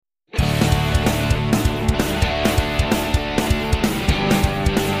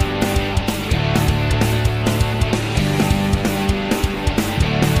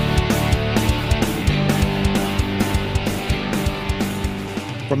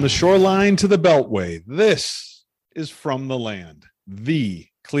From the shoreline to the Beltway, this is From the Land, the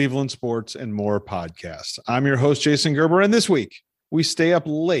Cleveland Sports and More podcast. I'm your host, Jason Gerber, and this week we stay up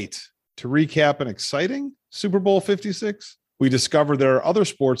late to recap an exciting Super Bowl 56. We discover there are other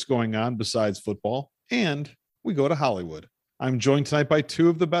sports going on besides football, and we go to Hollywood. I'm joined tonight by two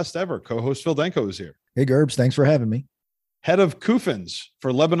of the best ever. Co-host Phil Denko is here. Hey, Gerbs, thanks for having me. Head of Kufens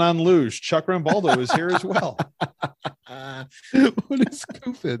for Lebanon Luge, Chuck Rambaldo is here as well. What is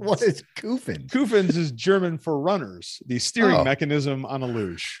Kufens? What is Kufens? Kufens is German for runners, the steering mechanism on a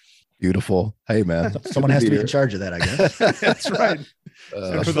luge. Beautiful. Hey, man. Someone has to be in charge of that, I guess. That's right.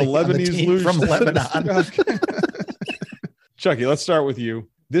 And for the Lebanese luge from Lebanon. Chucky, let's start with you.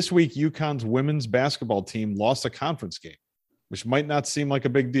 This week, UConn's women's basketball team lost a conference game, which might not seem like a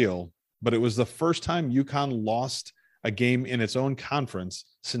big deal, but it was the first time UConn lost a game in its own conference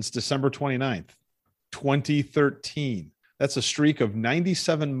since December 29th, 2013. That's a streak of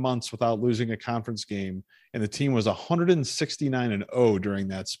 97 months without losing a conference game, and the team was 169-0 during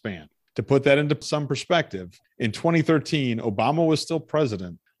that span. To put that into some perspective, in 2013, Obama was still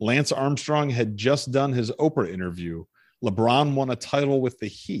president. Lance Armstrong had just done his Oprah interview. LeBron won a title with the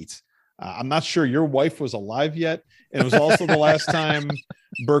Heat. I'm not sure your wife was alive yet, and it was also the last time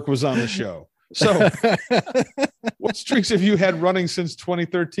Burke was on the show. So what streaks have you had running since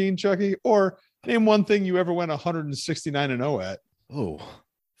 2013, Chucky? Or name one thing you ever went 169-0 at. Oh,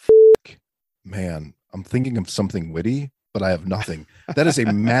 man. I'm thinking of something witty, but I have nothing. That is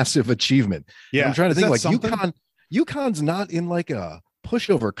a massive achievement. Yeah. I'm trying to think like UConn's not in like a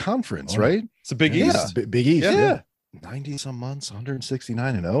pushover conference, right? It's a Big East. Big East. Yeah. 90 some months,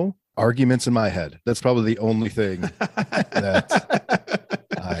 169-0. Arguments in my head. That's probably the only thing that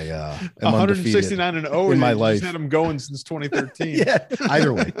I am 169-0 in my life. Just had them going since 2013. Yeah,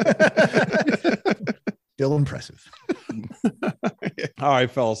 either way. Still impressive. All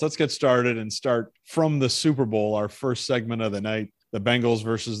right, fellas, let's get started and start from the Super Bowl, our first segment of the night. The Bengals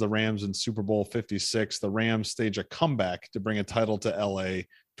versus the Rams in Super Bowl 56. The Rams stage a comeback to bring a title to LA,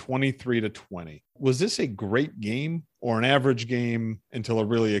 23-20. Was this a great game or an average game until a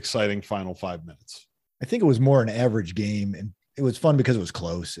really exciting final 5 minutes? I think it was more an average game, and it was fun because it was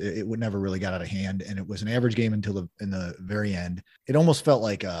close. It would never really got out of hand, and it was an average game until in the very end. It almost felt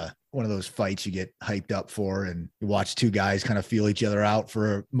like one of those fights you get hyped up for, and you watch two guys kind of feel each other out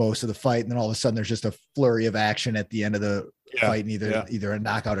for most of the fight, and then all of a sudden there's just a flurry of action at the end of the fight, and either a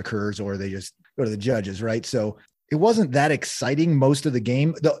knockout occurs or they just go to the judges, right? So it wasn't that exciting most of the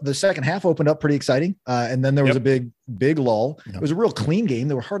game. The second half opened up pretty exciting, and then there was a big lull. It was a real clean game.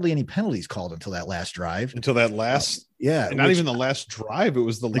 There were hardly any penalties called until that last drive. Until that last, not even the last drive. It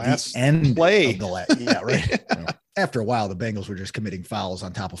was the last end play. Right. After a while, the Bengals were just committing fouls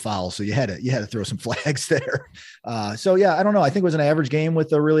on top of fouls, so you had to throw some flags there. I don't know. I think it was an average game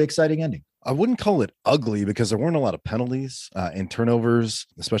with a really exciting ending. I wouldn't call it ugly because there weren't a lot of penalties and turnovers,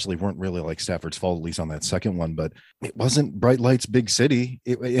 especially weren't really like Stafford's fault, at least on that second one, but it wasn't bright lights, big city.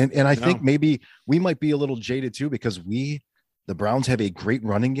 I think maybe we might be a little jaded too, because the Browns have a great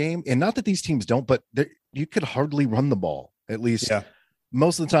running game, and not that these teams don't, but you could hardly run the ball. At least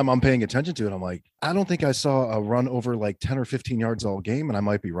most of the time I'm paying attention to it. I'm like, I don't think I saw a run over like 10 or 15 yards all game, and I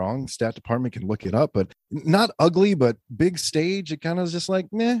might be wrong. Stat department can look it up, but not ugly, but big stage. It kind of is just like,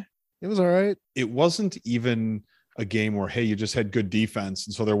 meh. It was all right. It wasn't even a game where, hey, you just had good defense,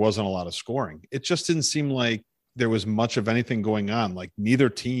 and so there wasn't a lot of scoring. It just didn't seem like there was much of anything going on. Like neither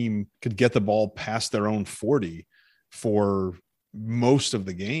team could get the ball past their own 40 for most of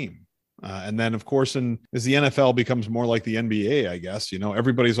the game. And then, of course, as the NFL becomes more like the NBA, I guess,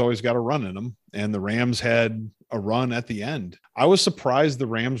 everybody's always got a run in them. And the Rams had a run at the end. I was surprised the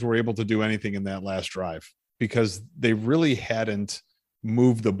Rams were able to do anything in that last drive because they really hadn't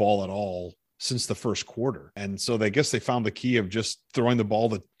moved the ball at all since the first quarter. And so I guess they found the key of just throwing the ball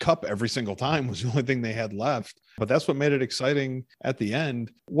the cup every single time was the only thing they had left. But that's what made it exciting at the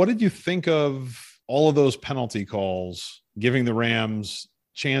end. What did you think of all of those penalty calls, giving the Rams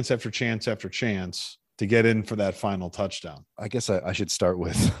chance after chance after chance to get in for that final touchdown? I guess I should start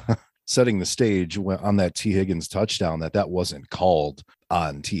with setting the stage on that T. Higgins touchdown that wasn't called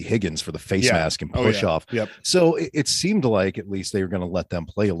on T. Higgins for the face mask and push off. Yep. So it seemed like at least they were going to let them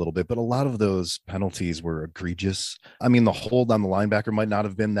play a little bit, but a lot of those penalties were egregious. I mean, the hold on the linebacker might not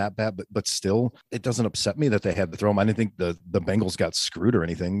have been that bad, but still, it doesn't upset me that they had to throw him. I didn't think the Bengals got screwed or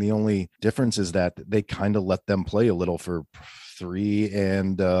anything. The only difference is that they kind of let them play a little for 3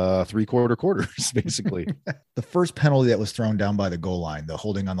 3/4 quarters, basically. The first penalty that was thrown down by the goal line, the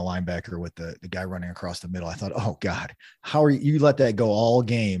holding on the linebacker with the guy running across the middle, I thought, oh God, how are you let that go all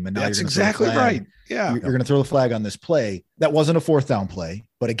game? And now that's you're exactly right. Yeah. You're going to throw the flag on this play. That wasn't a fourth down play,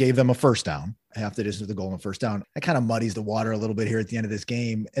 but it gave them a first down. Half the distance of the goal and first down. That kind of muddies the water a little bit here at the end of this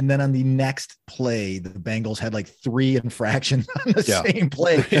game. And then on the next play, the Bengals had like 3 infractions on the same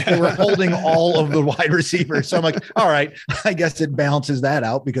play. They were holding all of the wide receivers. So I'm like, all right, I guess it balances that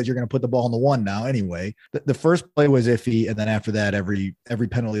out because you're going to put the ball in the 1 now anyway. The first play was iffy. And then after that, every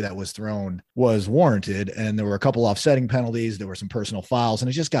penalty that was thrown was warranted. And there were a couple offsetting penalties. There were some personal fouls, and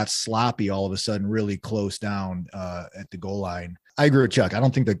it just got sloppy all of a sudden, really close down at the goal line. I agree with Chuck. I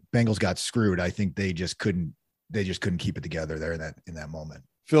don't think the Bengals got screwed. I think they just couldn't keep it together there in that moment.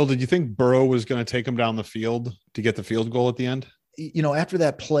 Phil, did you think Burrow was going to take him down the field to get the field goal at the end? You know, after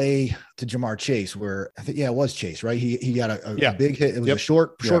that play to Jamar Chase, where I think, it was Chase, right? He got a big hit. It was a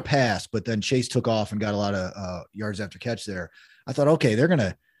short pass, but then Chase took off and got a lot of yards after catch there. I thought, okay,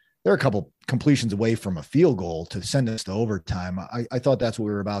 they're a couple completions away from a field goal to send us to overtime. I thought that's what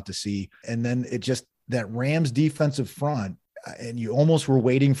we were about to see. And then it just, that Rams defensive front, and you almost were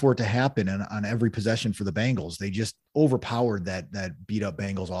waiting for it to happen on every possession for the Bengals. They just overpowered that beat up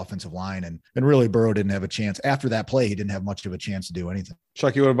Bengals offensive line. And really Burrow didn't have a chance. After that play, he didn't have much of a chance to do anything.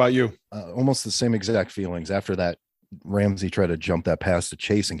 Chucky, what about you? Almost the same exact feelings. After that, Ramsey tried to jump that pass to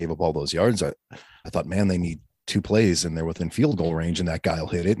Chase and gave up all those yards. I thought, man, they need 2 plays and they're within field goal range and that guy'll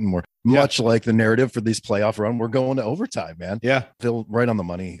hit it. And we're much like the narrative for these playoff run. We're going to overtime, man. Yeah. Phil, right on the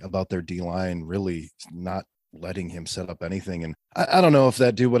money about their D-line, really not letting him set up anything. And I don't know if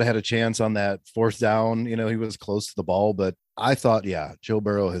that dude would have had a chance on that 4th down. You know, he was close to the ball, but I thought, Joe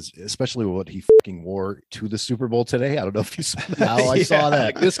Burrow has, especially what he fucking wore to the Super Bowl today. I don't know if you saw that. No, I saw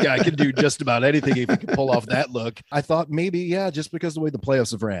that. Like, this guy can do just about anything if he can pull off that look. I thought maybe, just because of the way the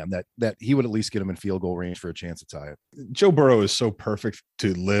playoffs have ran, that he would at least get him in field goal range for a chance to tie it. Joe Burrow is so perfect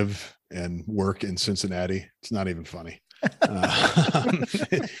to live and work in Cincinnati. It's not even funny.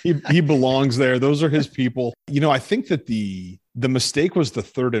 He belongs there. Those are his people. You know, I think that the mistake was the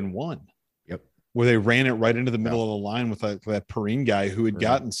 3rd and 1. Yep. Where they ran it right into the middle of the line with that Perrine guy who had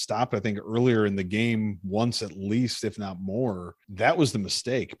gotten stopped, I think, earlier in the game once at least, if not more. That was the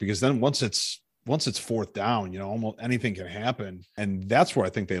mistake, because then once it's 4th down, you know, almost anything can happen. And that's where I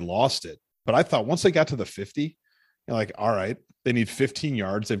think they lost it. But I thought once they got to the 50, you're like, all right, they need 15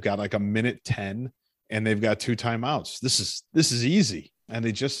 yards. They've got like a minute 10. And they've got 2 timeouts. This is easy. And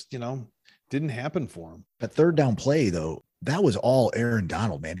they just, you know, didn't happen for him. That 3rd down play, though, that was all Aaron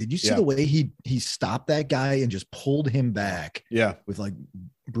Donald, man. Did you see the way he stopped that guy and just pulled him back? Yeah. With like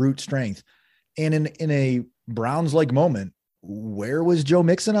brute strength. And in a Browns-like moment, where was Joe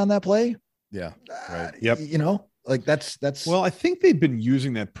Mixon on that play? Yeah. Right. Yep. You know, like that's. Well, I think they've been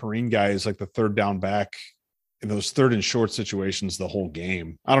using that Perrine guy as like the 3rd down back in those 3rd and short situations the whole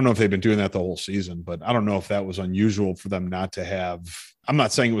game. I don't know if they've been doing that the whole season, but I don't know if that was unusual for them not to have. I'm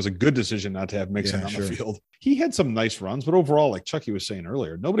not saying it was a good decision not to have Mixon on the field. He had some nice runs, but overall, like Chucky was saying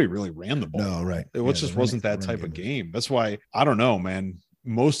earlier, nobody really ran the ball. No, right. It just wasn't that type of game. That's why, I don't know, man.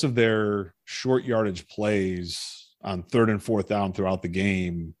 Most of their short yardage plays on 3rd and 4th down throughout the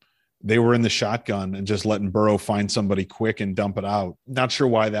game, they were in the shotgun and just letting Burrow find somebody quick and dump it out. Not sure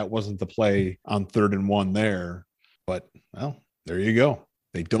why that wasn't the play on 3rd and 1 there, but well, there you go.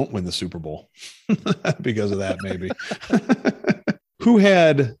 They don't win the Super Bowl because of that, maybe. Who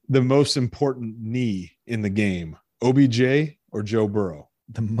had the most important knee in the game, OBJ or Joe Burrow?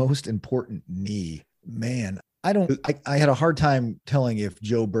 The most important knee, man. I had a hard time telling if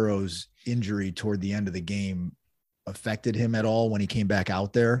Joe Burrow's injury toward the end of the game affected him at all when he came back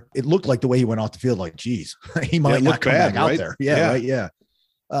out there. It looked like the way he went off the field, like, geez, he might not come back out there. Yeah. Right. Yeah.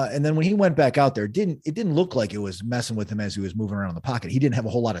 And then when he went back out there, it didn't look like it was messing with him as he was moving around in the pocket. He didn't have a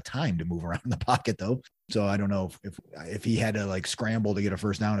whole lot of time to move around in the pocket though. So I don't know if he had to like scramble to get a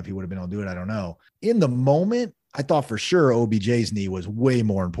first down, if he would have been able to do it. I don't know. In the moment, I thought for sure OBJ's knee was way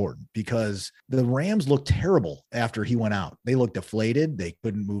more important because the Rams looked terrible after he went out. They looked deflated. They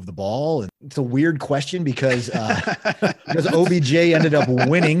couldn't move the ball. And it's a weird question because OBJ ended up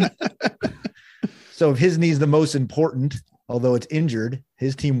winning. So if his knee is the most important, although it's injured,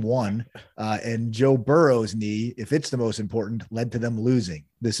 his team won. And Joe Burrow's knee, if it's the most important, led to them losing.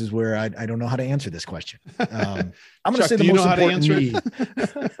 This is where I don't know how to answer this question. I'm going to say the most important knee.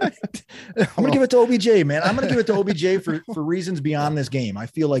 I'm going to give it to OBJ, man. I'm going to give it to OBJ for reasons beyond this game. I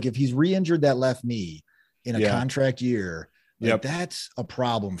feel like if he's re-injured that left knee in a contract year, that's a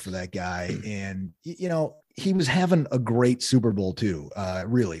problem for that guy. And, you know, he was having a great Super Bowl too,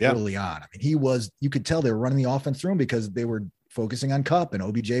 really early on. I mean, you could tell they were running the offense through him because they were focusing on Kupp, and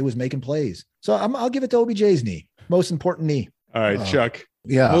OBJ was making plays. So I'll give it to OBJ's knee. Most important knee. All right, Chuck.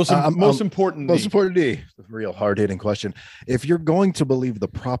 Yeah. Most important knee. Real hard-hitting question. If you're going to believe the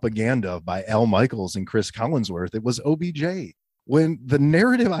propaganda by Al Michaels and Chris Collinsworth, it was OBJ. When the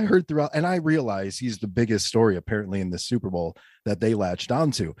narrative I heard throughout, and I realize he's the biggest story apparently in the Super Bowl that they latched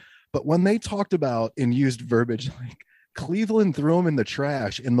onto, but when they talked about and used verbiage like Cleveland threw him in the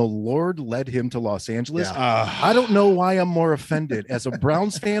trash and the Lord led him to Los Angeles, I don't know why I'm more offended as a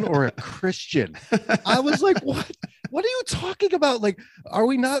Browns fan or a Christian. I was like, what are you talking about? Like, are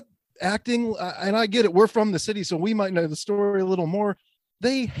we not acting? And I get it. We're from the city, so we might know the story a little more.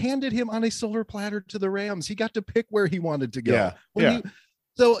 They handed him on a silver platter to the Rams. He got to pick where he wanted to go.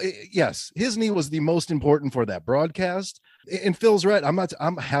 So yes, his knee was the most important for that broadcast. And Phil's right.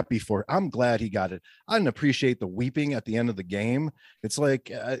 I'm happy for it. I'm glad he got it. I didn't appreciate the weeping at the end of the game. It's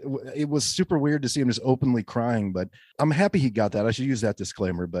like, it was super weird to see him just openly crying, but I'm happy he got that. I should use that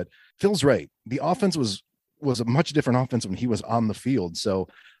disclaimer, but Phil's right. The offense was a much different offense when he was on the field. So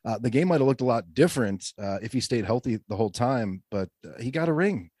the game might've looked a lot different if he stayed healthy the whole time, but he got a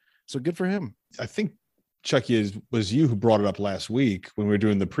ring. So good for him. I think, Chucky, was you who brought it up last week when we were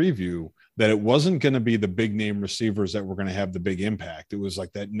doing the preview, that it wasn't going to be the big name receivers that were going to have the big impact. It was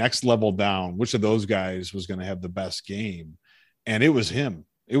like that next level down, which of those guys was going to have the best game. And it was him.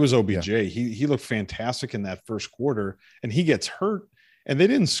 It was OBJ. Yeah. He looked fantastic in that first quarter, and he gets hurt, and they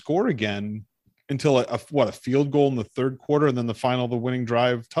didn't score again until a field goal in the third quarter. And then the winning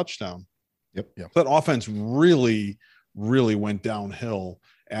drive touchdown. Yep. That offense really, really went downhill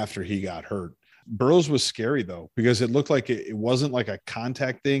after he got hurt. Burrows was scary though, because it looked like it wasn't like a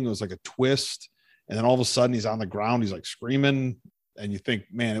contact thing. It was like a twist. And then all of a sudden he's on the ground. He's like screaming. And you think,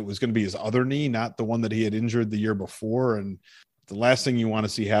 man, it was going to be his other knee, not the one that he had injured the year before. And the last thing you want to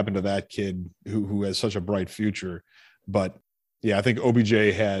see happen to that kid who has such a bright future. But yeah, I think OBJ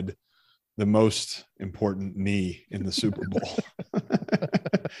had the most important knee in the Super Bowl.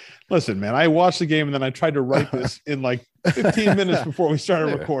 Listen, man, I watched the game and then I tried to write this in like 15 minutes before we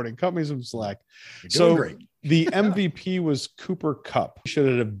started recording. Cut me some slack. So great. The MVP was Cooper Kupp. Should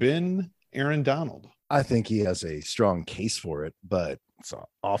it have been Aaron Donald? I think he has a strong case for it, but it's an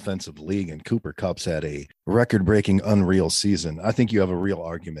offensive league and Cooper Kupp's had a record-breaking, unreal season. I think you have a real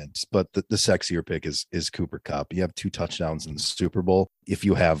argument, but the sexier pick is Cooper Kupp. You have 2 touchdowns in the Super Bowl. If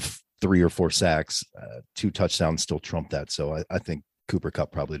you have 3 or 4 sacks, 2 touchdowns still trump that. So I think Cooper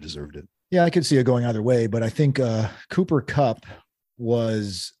Kupp probably deserved it. Yeah, I could see it going either way, but I think Cooper Kupp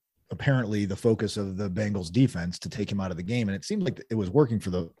was apparently the focus of the Bengals defense to take him out of the game. And it seemed like it was working for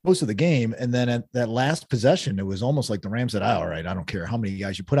the most of the game. And then at that last possession, it was almost like the Rams said, all right, I don't care how many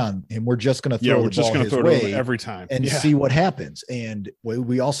guys you put on him. We're just going to throw the ball his way every time and see what happens. And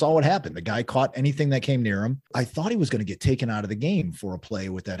we all saw what happened. The guy caught anything that came near him. I thought he was going to get taken out of the game for a play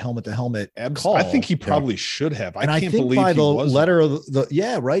with that helmet to helmet call. I think he probably should have. I can't believe by the letter of by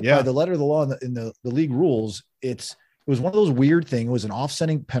the letter of the law in the league rules, it was one of those weird things. It was an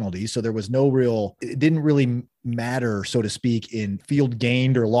offsetting penalty. So there was it didn't really matter, so to speak, in field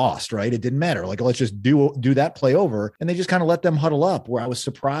gained or lost, right? It didn't matter. Like, let's just do that play over. And they just kind of let them huddle up, where I was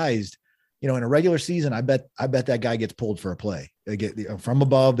surprised, in a regular season, I bet that guy gets pulled for a play. They get from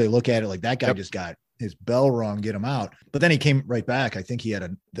above. They look at it like that guy just got his bell rung, get him out. But then he came right back. I think he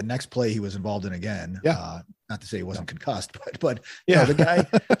had the next play he was involved in again. Yeah. Not to say he wasn't concussed, but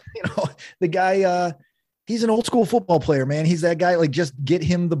the guy, he's an old school football player, man. He's that guy. Like, just get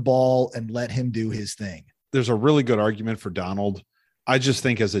him the ball and let him do his thing. There's a really good argument for Donald. I just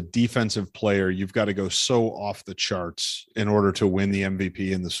think as a defensive player, you've got to go so off the charts in order to win the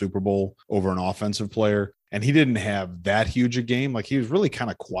MVP in the Super Bowl over an offensive player. And he didn't have that huge a game. Like, he was really kind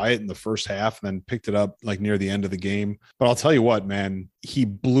of quiet in the first half and then picked it up like near the end of the game. But I'll tell you what, man, he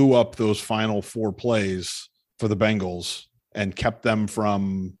blew up those final 4 plays for the Bengals and kept them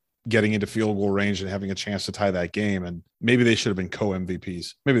from getting into field goal range and having a chance to tie that game. And maybe they should have been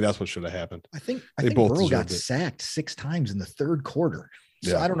co-MVPs. Maybe that's what should have happened. I think Burrow got sacked 6 times in the third quarter.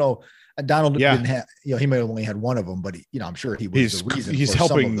 So I don't know. Donald didn't have, he may have only had one of them, but I'm sure he was the reason he's for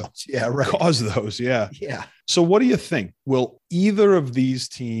helping some of those. Cause those. Yeah. Yeah. So what do you think? Will either of these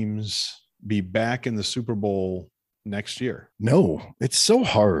teams be back in the Super Bowl next year? No, it's so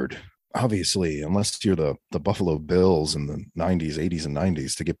hard. Obviously, unless you're the Buffalo Bills in the 90s, 80s, and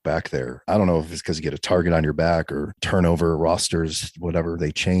 90s to get back there. I don't know if it's because you get a target on your back or turnover rosters, whatever,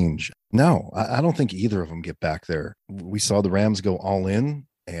 they change. No, I don't think either of them get back there. We saw the Rams go all in,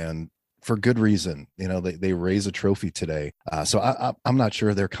 and for good reason. They raise a trophy today. So I'm not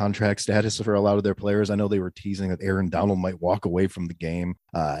sure their contract status for a lot of their players. I know they were teasing that Aaron Donald might walk away from the game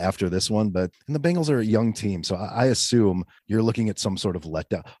after this one, and the Bengals are a young team. So I assume you're looking at some sort of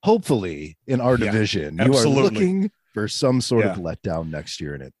letdown. Hopefully in our division, you are looking for some sort of letdown next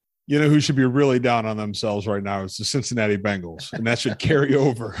year in it. You know who should be really down on themselves right now is the Cincinnati Bengals, and that should carry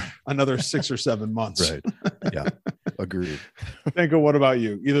over another 6 or 7 months. Right. Yeah. Agreed. Tinko, what about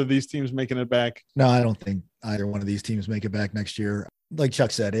you? Either of these teams making it back? No, I don't think either one of these teams make it back next year. Like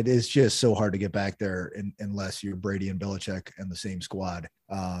Chuck said, it is just so hard to get back there unless you're Brady and Belichick and the same squad.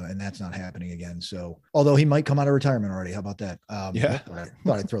 And that's not happening again. So, although he might come out of retirement already. How about that? Yeah.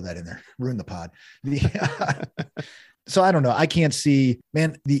 Thought I'd throw that in there. Ruin the pod. So I don't know. I can't see,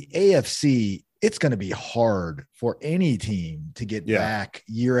 man, the AFC, it's going to be hard for any team to get back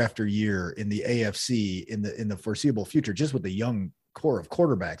year after year in the AFC in the foreseeable future, just with the young core of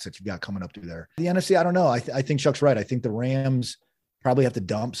quarterbacks that you've got coming up through there. The NFC, I don't know. I think Chuck's right. I think the Rams probably have to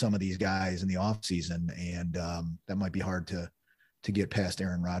dump some of these guys in the offseason, and that might be hard to get past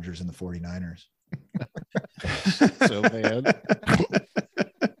Aaron Rodgers and the 49ers. So bad.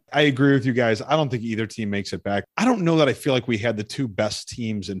 I agree with you guys. I don't think either team makes it back. I don't know that I feel like we had the two best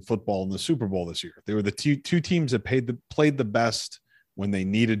teams in football in the Super Bowl this year. They were the two teams that played the best when they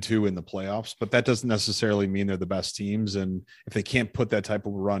needed to in the playoffs, but that doesn't necessarily mean they're the best teams. And if they can't put that type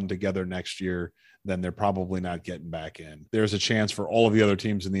of run together next year, then they're probably not getting back in. There's a chance for all of the other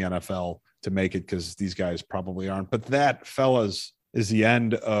teams in the NFL to make it because these guys probably aren't. But that, fellas, is the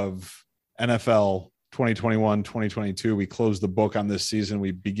end of NFL 2021, 2022. We close the book on this season.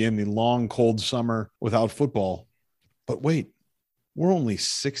 We begin the long, cold summer without football. But wait, we're only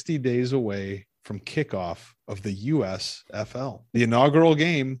 60 days away from kickoff of the USFL. The inaugural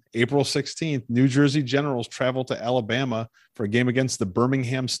game, April 16th, New Jersey Generals travel to Alabama for a game against the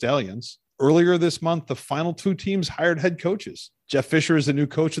Birmingham Stallions. Earlier this month, the final two teams hired head coaches. Jeff Fisher is the new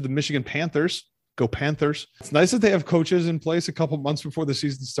coach of the Michigan Panthers. Go Panthers. It's nice that they have coaches in place a couple months before the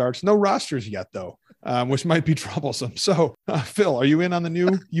season starts. No rosters yet, though, which might be troublesome. So, Phil, are you in on the new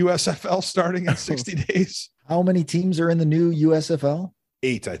USFL starting in 60 days? How many teams are in the new USFL?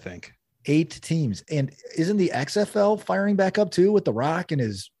 8, I think. 8 teams. And isn't the XFL firing back up too with The Rock in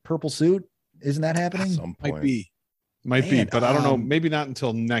his purple suit? Isn't that happening? At some point. Might be, but I don't know. Maybe not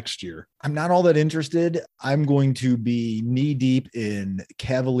until next year. I'm not all that interested. I'm going to be knee deep in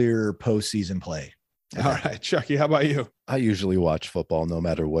Cavalier postseason play. All right, Chucky, how about you? I usually watch football no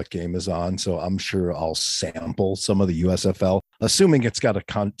matter what game is on, so I'm sure I'll sample some of the USFL, assuming it's got a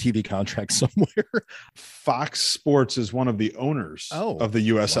TV contract somewhere. Fox Sports is one of the owners of the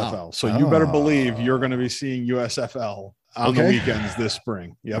USFL, wow. so you better believe you're going to be seeing USFL on the weekends this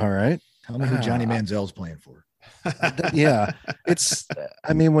spring. Yep. All right. Tell me who Johnny Manziel's playing for. Yeah,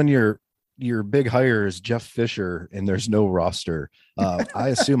 when your big hire is Jeff Fisher and there's no roster, I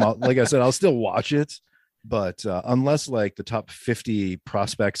assume I'll still watch it, but unless like the top 50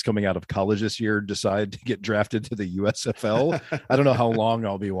 prospects coming out of college this year decide to get drafted to the USFL, I don't know how long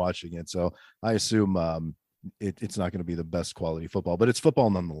I'll be watching it. So I assume it's not going to be the best quality football, but it's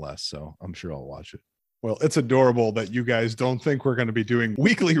football nonetheless. So I'm sure I'll watch it. Well, it's adorable that you guys don't think we're going to be doing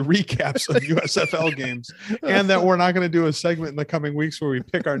weekly recaps of USFL games and that we're not going to do a segment in the coming weeks where we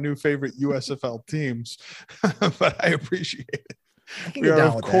pick our new favorite USFL teams. But I appreciate it. We are,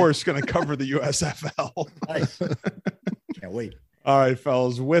 of course, going to cover the USFL. Nice. Can't wait. All right,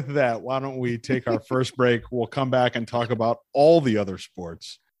 fellas, with that, why don't we take our first break? We'll come back and talk about all the other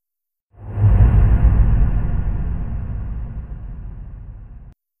sports.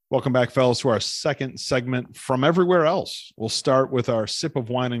 Welcome back, fellas, to our second segment from everywhere else. We'll start with our sip of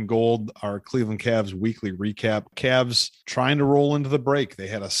wine and gold, our Cleveland Cavs weekly recap. Cavs trying to roll into the break. They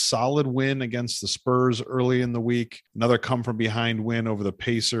had a solid win against the Spurs early in the week. Another come from behind win over the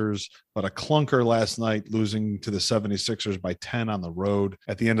Pacers, but a clunker last night, losing to the 76ers by 10 on the road.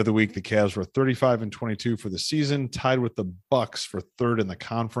 At the end of the week, the Cavs were 35-22 for the season, tied with the Bucks for third in the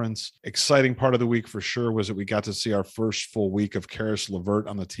conference. Exciting part of the week for sure was that we got to see our first full week of Karis LeVert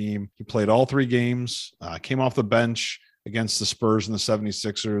on the team. He played all 3 games, came off the bench against the Spurs and the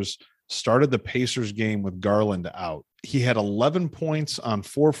 76ers, started the Pacers game with Garland out. He had 11 points on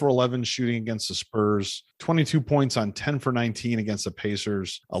 4 for 11 shooting against the Spurs, 22 points on 10 for 19 against the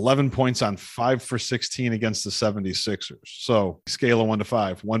Pacers, 11 points on 5 for 16 against the 76ers. So scale of 1 to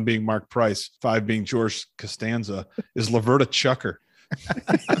 5, 1 being Mark Price, 5 being George Costanza. Is LeVert a chucker?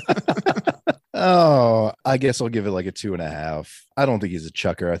 Oh, I guess I'll give it like a 2.5. I don't think he's a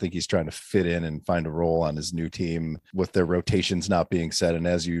chucker. I think he's trying to fit in and find a role on his new team with their rotations not being set. And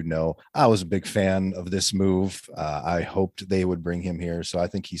as you know, I was a big fan of this move. I hoped they would bring him here. So I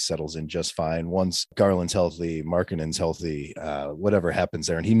think he settles in just fine. Once Garland's healthy, Markkanen's healthy, whatever happens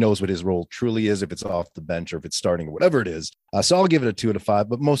there. And he knows what his role truly is, if it's off the bench or if it's starting or whatever it is. So I'll give it a 2 out of 5,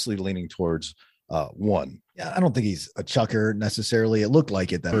 but mostly leaning towards 1. Yeah, I don't think he's a chucker necessarily. It looked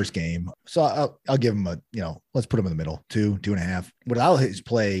like it that first game. So I'll give him let's put him in the middle, 2.5. Without his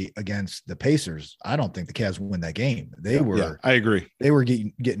play against the Pacers, I don't think the Cavs win that game. I agree. They were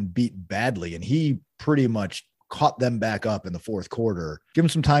getting beat badly, and he pretty much caught them back up in the fourth quarter. Give him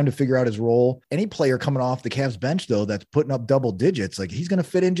some time to figure out his role. Any player coming off the Cavs bench, though, that's putting up double digits, like he's going to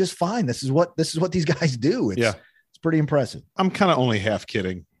fit in just fine. This is what these guys do. It's pretty impressive. I'm kind of only half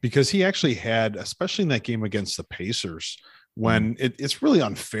kidding, because he actually had, especially in that game against the Pacers, when it's really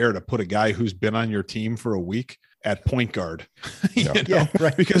unfair to put a guy who's been on your team for a week at point guard,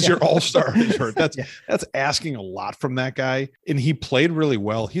 right. Because your all-star is hurt. That's asking a lot from that guy. And he played really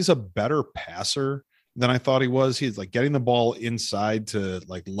well. He's a better passer than I thought he was. He's like getting the ball inside to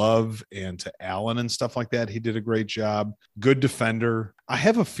like Love and to Allen and stuff like that. He did a great job. Good defender. I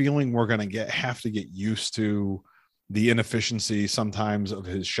have a feeling we're going to have to get used to the inefficiency sometimes of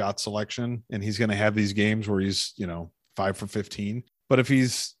his shot selection. And he's going to have these games where he's, 5 for 15. But if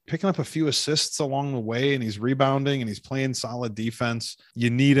he's picking up a few assists along the way and he's rebounding and he's playing solid defense, you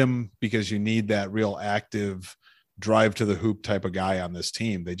need him, because you need that real active drive to the hoop type of guy on this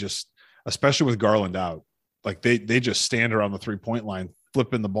team. They just, especially with Garland out, like they just stand around the 3-point line,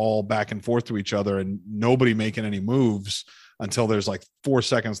 flipping the ball back and forth to each other and nobody making any moves until there's like 4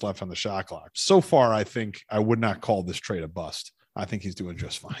 seconds left on the shot clock. So far, I think I would not call this trade a bust. I think he's doing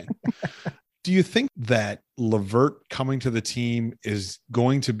just fine. Do you think that LeVert coming to the team is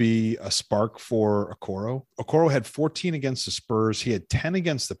going to be a spark for Okoro? Okoro had 14 against the Spurs. He had 10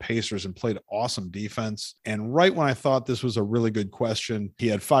 against the Pacers and played awesome defense. And right when I thought this was a really good question, he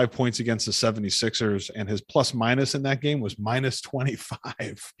had 5 points against the 76ers, and his plus minus in that game was minus 25.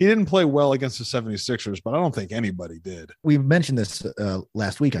 He didn't play well against the 76ers, but I don't think anybody did. We mentioned this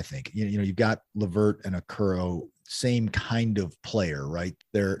last week, I think. You've got LeVert and Okoro, same kind of player, right?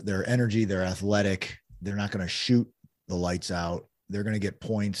 Their energy, they're athletic. They're not going to shoot the lights out. They're going to get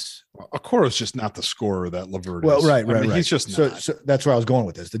points. Okoro's just not the scorer that LeVert is. Well, right. He's just not. So that's where I was going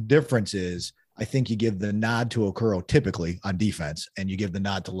with this. The difference is, I think you give the nod to Okoro typically on defense, and you give the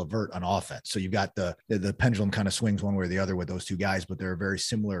nod to LeVert on offense. So you've got the pendulum kind of swings one way or the other with those two guys, but they're very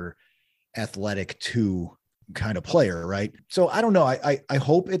similar athletic two kind of player, right? So I don't know. I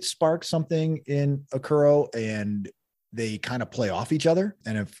hope it sparks something in Okoro and they kind of play off each other.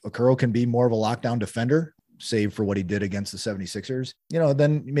 And if Okoro can be more of a lockdown defender, save for what he did against the 76ers,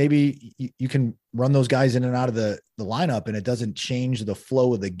 then maybe you can run those guys in and out of the lineup, and it doesn't change the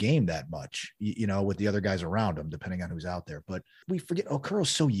flow of the game that much, with the other guys around him, depending on who's out there. But we forget Okoro's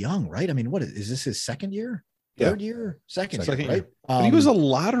so young, right? I mean, what is this, his second year? Third year, second year, right? But he was a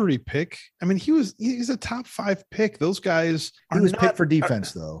lottery pick. I mean, he's a top 5 pick. Those guys he was picked for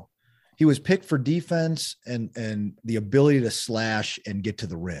defense, though. He was picked for defense and the ability to slash and get to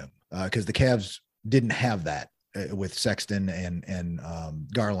the rim, because the Cavs didn't have that with Sexton and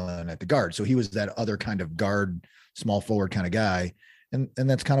Garland at the guard. So he was that other kind of guard, small forward kind of guy, and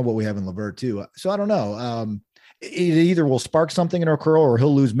that's kind of what we have in LeVert too. So I don't know. It either will spark something in Okoro or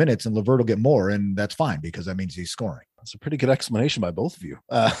he'll lose minutes and LeVert will get more, and that's fine because that means he's scoring. That's a pretty good explanation by both of you.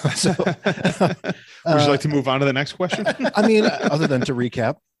 Would you like to move on to the next question? I mean, other than to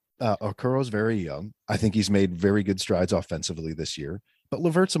recap, Okoro's very young. I think he's made very good strides offensively this year, but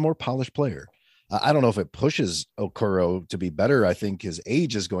LeVert's a more polished player. I don't know if it pushes Okoro to be better. I think his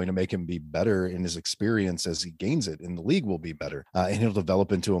age is going to make him be better, and his experience as he gains it in the league will be better. And he'll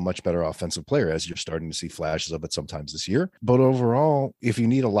develop into a much better offensive player, as you're starting to see flashes of it sometimes this year. But overall, if you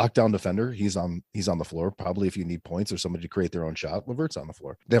need a lockdown defender, he's on the floor. Probably if you need points or somebody to create their own shot, LeVert's on the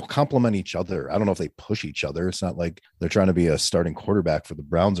floor. They'll complement each other. I don't know if they push each other. It's not like they're trying to be a starting quarterback for the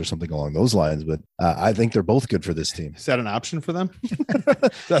Browns or something along those lines, but I think they're both good for this team. Is that an option for them?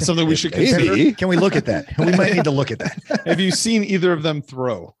 That's something we should consider. Can we look at that? We might need to look at that. Have you seen either of them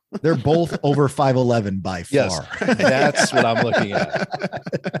throw? They're both over 5'11" by far. Yes, that's what I'm looking at.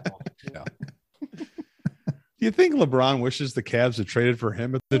 Yeah. Do you think LeBron wishes the Cavs had traded for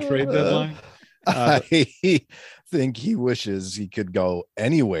him at the trade deadline? I think he wishes he could go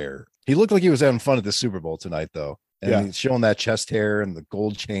anywhere. He looked like he was having fun at the Super Bowl tonight, though. And he's showing that chest hair and the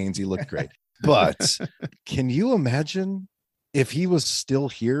gold chains. He looked great. But can you imagine if he was still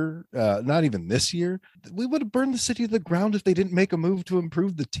here, not even this year, we would have burned the city to the ground if they didn't make a move to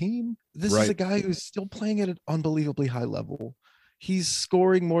improve the team. This is a guy who's still playing at an unbelievably high level. He's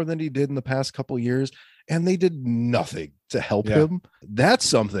scoring more than he did in the past couple of years, and they did nothing to help him. That's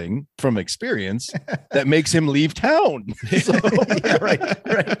something from experience that makes him leave town. So,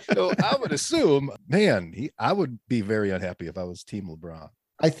 right. So I would assume, man, I would be very unhappy if I was Team LeBron.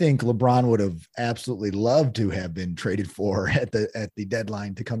 I think LeBron would have absolutely loved to have been traded for at the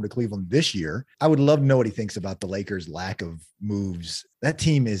deadline to come to Cleveland this year. I would love to know what he thinks about the Lakers' lack of moves. That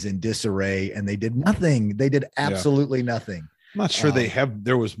team is in disarray, and they did nothing. They did absolutely nothing. I'm not sure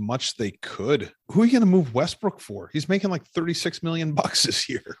there was much they could. Who are you going to move Westbrook for? He's making like $36 million this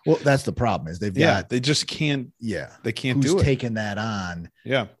year. Well, that's the problem is they just can't. Yeah. They can't do it. Who's taking that on?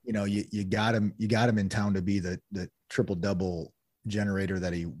 Yeah. You know, you got him in town to be the triple double generator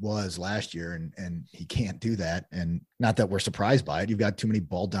that he was last year, and he can't do that. And not that we're surprised by it. You've got too many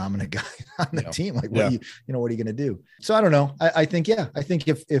ball dominant guys on the team. Like, what are you going to do? So I don't know. I think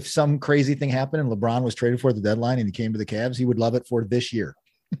if some crazy thing happened and LeBron was traded for the deadline and he came to the Cavs, he would love it for this year.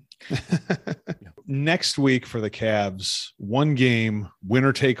 Next week for the Cavs, one game,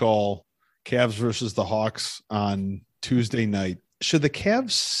 winner take all, Cavs versus the Hawks on Tuesday night. Should the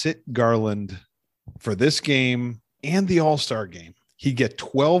Cavs sit Garland for this game and the All-Star game? He'd get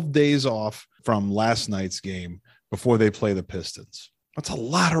 12 days off from last night's game before they play the Pistons. That's a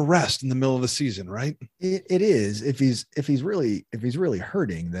lot of rest in the middle of the season, right? It is. If he's really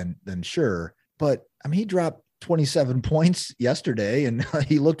hurting, then sure. But I mean, he dropped 27 points yesterday, and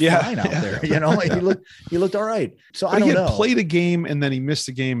he looked fine out there. You know, he looked all right. So I don't know. He played a game, and then he missed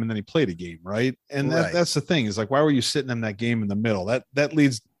a game, and then he played a game, right? And that's the thing. Is like, why were you sitting in that game in the middle? That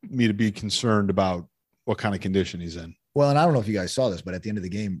leads me to be concerned about what kind of condition he's in. Well, and I don't know if you guys saw this, but at the end of the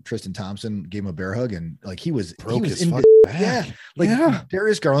game, Tristan Thompson gave him a bear hug, and like he was his in back.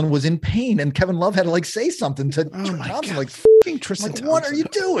 Darius Garland was in pain, and Kevin Love had to like say something to Thompson, like Tristan Thompson. What are you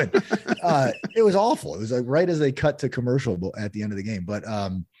doing? It was awful. It was like right as they cut to commercial at the end of the game. But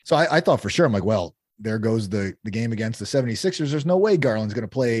so I thought for sure, I'm like, well, there goes the game against the 76ers. There's no way Garland's going to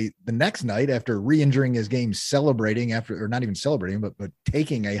play the next night after re-injuring his game, celebrating after, or not even celebrating, but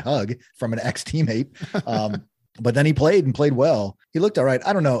taking a hug from an ex-teammate. But then he played well. He looked all right.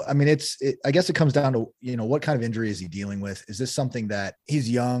 I don't know. I mean, I guess it comes down to, what kind of injury is he dealing with? Is this something that he's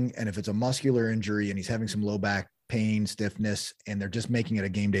young, and if it's a muscular injury and he's having some low back pain, stiffness, and they're just making it a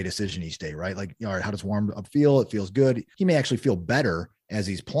game day decision each day, right? Like, all right, how does warm up feel? It feels good. He may actually feel better as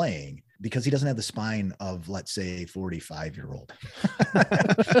he's playing because he doesn't have the spine of, let's say, a 45-year-old.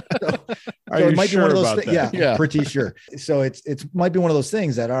 so it might be one of those things. Yeah, pretty sure. So it might be one of those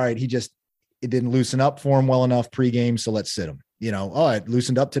things that, all right, it didn't loosen up for him well enough pregame, so let's sit him. All right,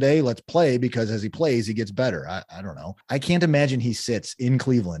 loosened up today, let's play, because as he plays, he gets better. I don't know. I can't imagine he sits in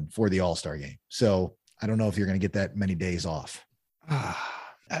Cleveland for the All-Star game. So I don't know if you're going to get that many days off.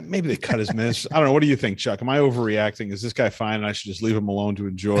 Maybe they cut his minutes. I don't know. What do you think, Chuck? Am I overreacting? Is this guy fine and I should just leave him alone to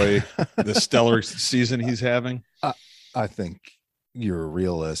enjoy the stellar season he's having? I think you're a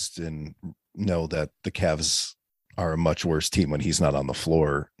realist and know that the Cavs are a much worse team when he's not on the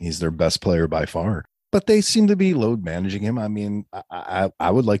floor. He's their best player by far, but they seem to be load managing him. I mean, I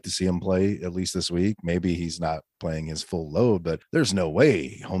would like to see him play at least this week. Maybe he's not playing his full load, but there's no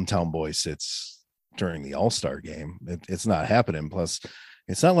way hometown boy sits during the All-Star game. It's not happening. Plus,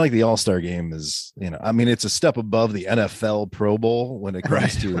 it's not like the All-Star game is, I mean, it's a step above the NFL Pro Bowl when it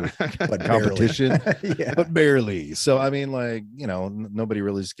comes to competition, but barely. So, I mean, like, nobody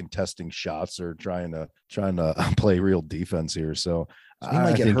really is contesting shots or trying to play real defense here. So he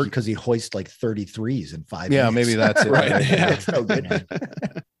might get hurt because he hoists like 33s in 5 minutes. Yeah, maybe that's it. Right. It's no good.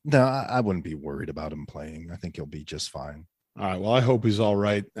 No, I wouldn't be worried about him playing. I think he'll be just fine. All right. Well, I hope he's all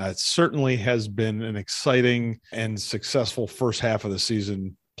right. It certainly has been an exciting and successful first half of the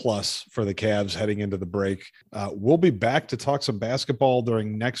season plus for the Cavs heading into the break. We'll be back to talk some basketball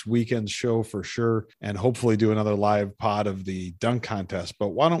during next weekend's show for sure, and hopefully do another live pod of the dunk contest. But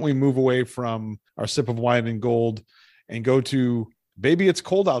why don't we move away from our sip of wine and gold and go to Baby It's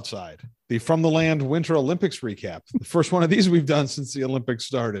Cold Outside, the From the Land Winter Olympics recap. The first one of these we've done since the Olympics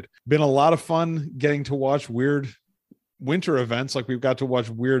started. Been a lot of fun getting to watch weird winter events like we've got to watch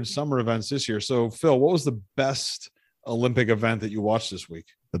weird summer events this year. So Phil, what was the best Olympic event that you watched this week?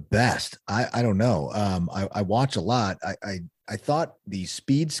 The best? I don't know. I watch a lot. I thought the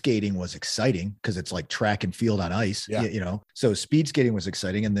speed skating was exciting because it's like track and field on ice, so speed skating was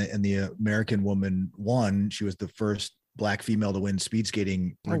exciting. And the American woman won. She was the first Black female to win speed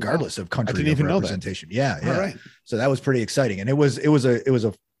skating, regardless of country. I didn't even representation. Know that. Yeah. All right. So that was pretty exciting. And it was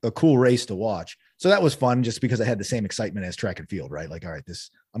a cool race to watch. So that was fun just because I had the same excitement as track and field, right? Like, all right,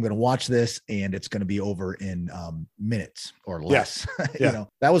 I'm going to watch this and it's going to be over in minutes or less. Yeah.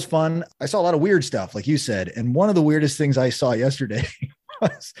 That was fun. I saw a lot of weird stuff, like you said. And one of the weirdest things I saw yesterday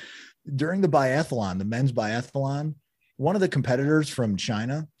was during the biathlon, the men's biathlon, one of the competitors from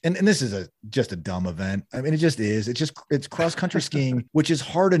China, and this is just a dumb event. I mean, it just is. It's cross country skiing, which is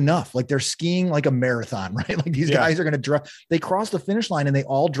hard enough. Like they're skiing like a marathon, right? Like these guys are going to drop. They cross the finish line and they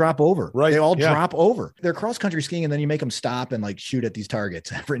all drop over. Right. They all drop over. They're cross country skiing, and then you make them stop and like shoot at these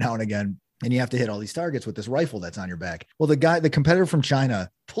targets every now and again. And you have to hit all these targets with this rifle that's on your back. Well, the competitor from China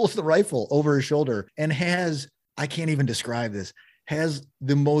pulls the rifle over his shoulder and I can't even describe this, has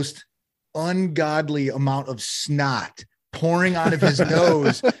the most ungodly amount of snot pouring out of his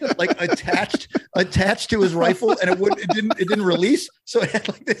nose, like attached to his rifle, and it didn't release. So it had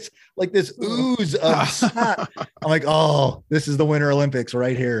like this ooze of snot. I'm like, oh, this is the Winter Olympics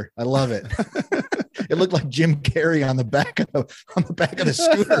right here. I love it. It looked like Jim Carrey on the back of the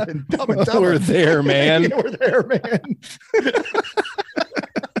scooter. And Dumb and Dumber. We're there, man. Yeah, we're there, man.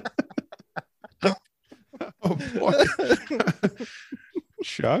 Oh boy.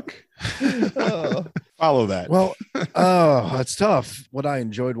 Chuck, follow that. Well, it's tough. What I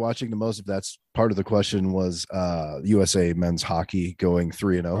enjoyed watching the most, if that's part of the question, was USA men's hockey going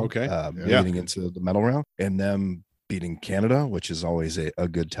 3-0. Okay, leading into the medal round, and them beating Canada, which is always a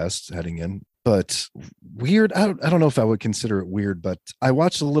good test heading in. But weird. I don't know if I would consider it weird, but I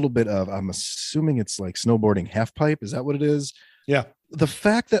watched a little bit of. I'm assuming it's like snowboarding half pipe. Is that what it is? Yeah. The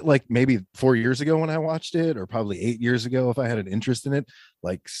fact that like maybe 4 years ago when I watched it, or probably 8 years ago, if I had an interest in it,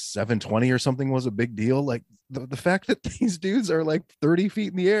 like 720 or something was a big deal. Like the fact that these dudes are like 30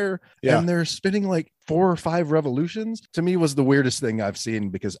 feet in the air and they're spinning like 4 or 5 revolutions, to me was the weirdest thing I've seen,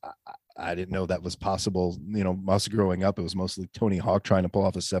 because I didn't know that was possible. Us growing up, it was mostly Tony Hawk trying to pull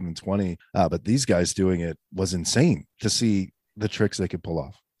off a 720. But these guys doing it was insane to see the tricks they could pull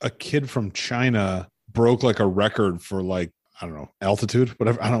off. A kid from China broke like a record for like, I don't know, altitude,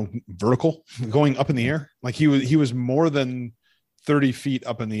 whatever. I don't know, vertical, going up in the air. Like he was more than 30 feet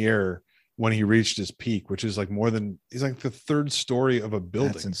up in the air when he reached his peak, which is like he's like the 3rd story of a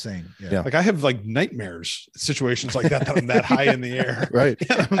building. That's insane. Yeah. Like I have like nightmares, situations like that I'm that high in the air. Right.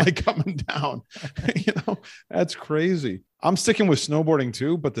 I'm like coming down, that's crazy. I'm sticking with snowboarding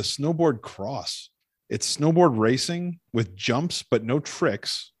too, but the snowboard cross, it's snowboard racing with jumps, but no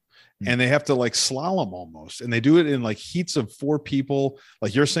tricks. And they have to like slalom almost. And they do it in like heats of 4 people.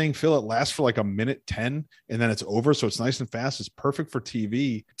 Like you're saying, Phil, it lasts for like a minute 10 and then it's over. So it's nice and fast. It's perfect for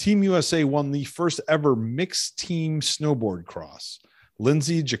TV. Team USA won the first ever mixed team snowboard cross.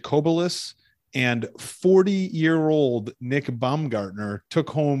 Lindsay Jacobellis and 40-year-old Nick Baumgartner took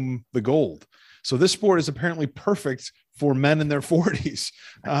home the gold. So this sport is apparently perfect for men in their 40s.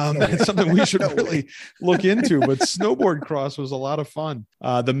 It's something we should really look into, but snowboard cross was a lot of fun.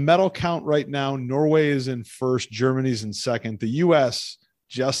 The medal count right now, Norway is in first, Germany's in second. The US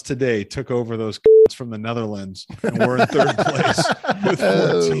just today took over those from the Netherlands and we're in 3rd place with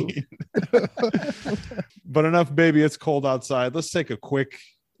 14. But enough, baby. It's cold outside. Let's take a quick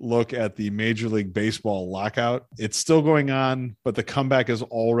look at the Major League Baseball lockout. It's still going on, but the comeback is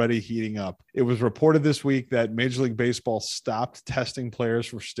already heating up. It was reported this week that Major League Baseball stopped testing players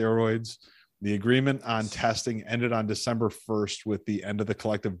for steroids. The agreement on testing ended on December 1st with the end of the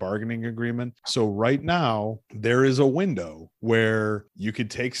collective bargaining agreement. So right now, there is a window where you could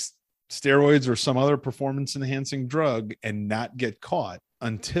take steroids or some other performance-enhancing drug and not get caught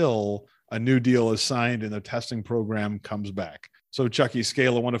until a new deal is signed and the testing program comes back. So Chucky,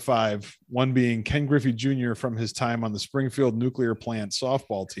 scale of 1 to 5, 1 being Ken Griffey Jr. from his time on the Springfield Nuclear Plant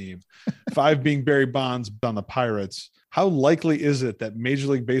softball team, 5 being Barry Bonds on the Pirates. How likely is it that Major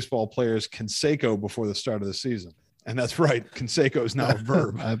League Baseball players Canseco before the start of the season? And that's right. Canseco is now a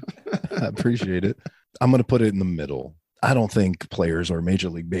verb. I appreciate it. I'm going to put it in the middle. I don't think players or Major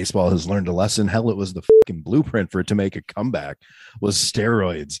League Baseball has learned a lesson. Hell, it was the fucking blueprint for it to make a comeback was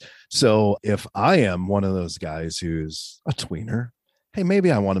steroids. So if I am one of those guys who's a tweener, hey,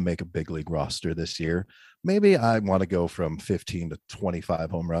 maybe I want to make a big league roster this year. Maybe I want to go from 15 to 25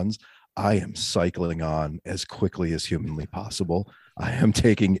 home runs. I am cycling on as quickly as humanly possible. I am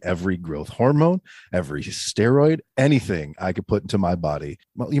taking every growth hormone, every steroid, anything I could put into my body.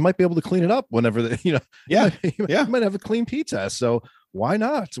 Well, you might be able to clean it up whenever you might have a clean pee test. So why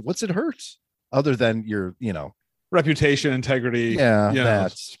not? What's it hurt? Other than your, reputation, integrity,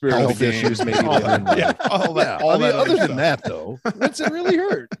 spirit health issues, maybe. all that. Other than that, though, what's it really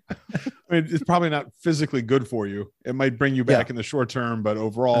hurt? I mean, it's probably not physically good for you. It might bring you back in the short term, but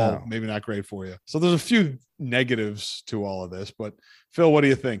overall, maybe not great for you. So there's a few negatives to all of this. But Phil, what do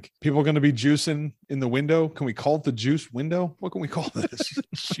you think? People are going to be juicing in the window. Can we call it the juice window? What can we call this?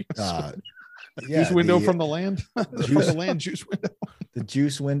 Juice window from the land? From the land juice window. The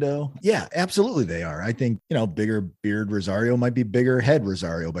juice window. Yeah, absolutely. They are. I think, bigger beard Rosario might be bigger head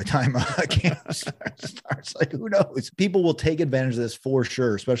Rosario by the time camp starts. Like, who knows? People will take advantage of this for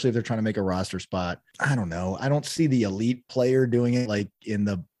sure, especially if they're trying to make a roster spot. I don't know. I don't see the elite player doing it like in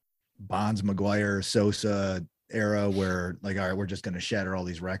the Bonds, McGuire, Sosa era where like, all right, we're just going to shatter all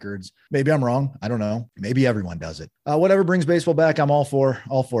these records. Maybe I'm wrong. I don't know. Maybe everyone does it. Whatever brings baseball back, I'm all for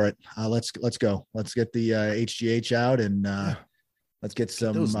it. Let's go. Let's get the HGH out and let's get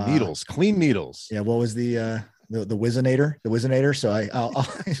some those needles, clean needles. Yeah. What was the Wizinator?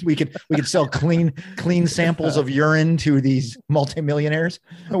 So we could sell clean samples of urine to these multimillionaires.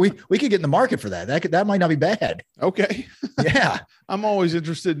 We could get in the market for that. That might not be bad. Okay. Yeah. I'm always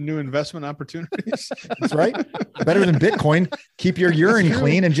interested in new investment opportunities. That's right. Better than Bitcoin. Keep your urine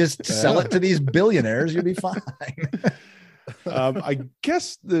clean and just sell it to these billionaires. You'll be fine. I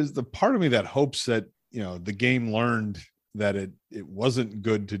guess there's the part of me that hopes that, the game learned that it wasn't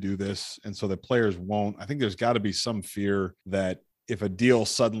good to do this. And so the players won't. I think there's got to be some fear that if a deal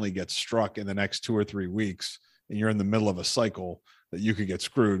suddenly gets struck in the next 2 or 3 weeks and you're in the middle of a cycle, that you could get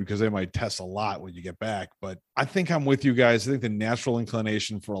screwed because they might test a lot when you get back. But I think I'm with you guys. I think the natural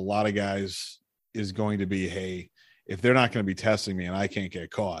inclination for a lot of guys is going to be, hey, if they're not going to be testing me and I can't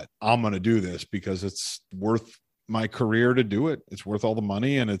get caught, I'm going to do this because it's worth my career to do it. It's worth all the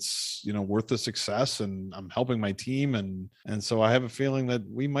money and it's, worth the success and I'm helping my team. And so I have a feeling that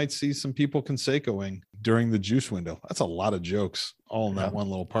we might see some people Cansecoing during the juice window. That's a lot of jokes all in that one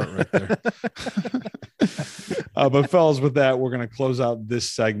little part right there. But fellas, with that, we're going to close out this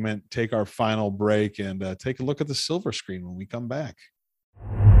segment, take our final break and take a look at the silver screen when we come back.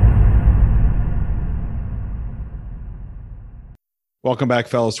 Welcome back,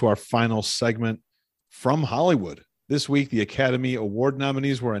 fellas, to our final segment from Hollywood. This week, the Academy Award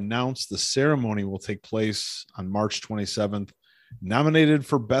nominees were announced. The ceremony will take place on March 27th. Nominated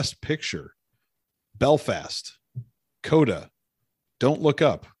for Best Picture: Belfast, Coda, Don't Look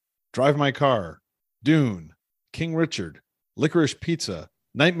Up, Drive My Car, Dune, King Richard, Licorice Pizza,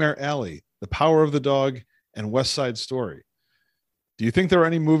 Nightmare Alley, The Power of the Dog, and West Side Story. Do you think there are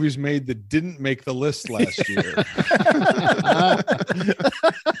any movies made that didn't make the list last year?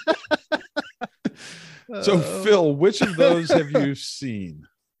 So, Phil, which of those have you seen?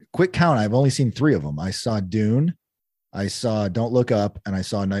 Quick count. I've only seen 3 of them. I saw Dune, I saw Don't Look Up, and I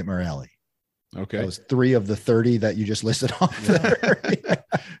saw Nightmare Alley. Okay. Those 3 of the 30 that you just listed off there.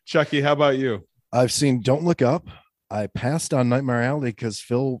 Chucky, how about you? I've seen Don't Look Up. I passed on Nightmare Alley because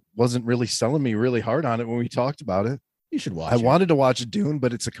Phil wasn't really selling me really hard on it when we talked about it. You should watch it. I wanted to watch Dune,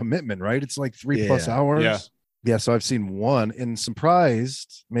 but it's a commitment, right? It's like 3+ hours. Yeah, so I've seen 1 and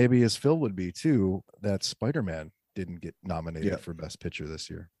surprised, maybe as Phil would be too, that Spider-Man didn't get nominated for Best Picture this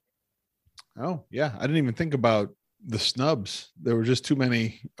year. Oh, yeah. I didn't even think about the snubs. There were just too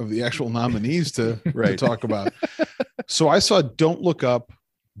many of the actual nominees to talk about. So I saw Don't Look Up,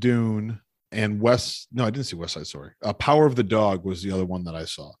 Dune, and I didn't see West Side Story. Power of the Dog was the other one that I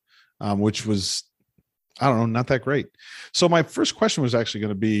saw, which was, I don't know, not that great. So my first question was actually going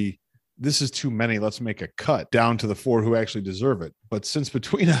to be, this is too many. Let's make a cut down to the 4 who actually deserve it. But since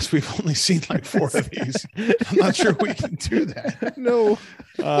between us, we've only seen like 4 of these, I'm not sure we can do that. No.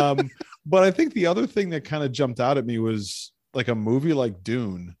 But I think the other thing that kind of jumped out at me was like a movie like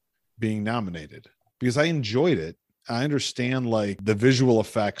Dune being nominated because I enjoyed it. I understand like the visual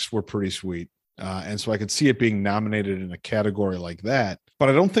effects were pretty sweet. And so I could see it being nominated in a category like that. But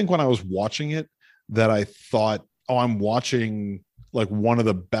I don't think when I was watching it that I thought, oh, I'm watching like one of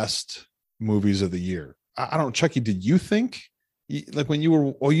the best movies of the year. I don't, Chucky, did you think like when you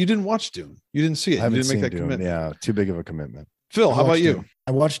were, you didn't watch Dune, you didn't see it, you didn't make that Dune. Commitment. Yeah, too big of a commitment. Phil, how about you? Dune.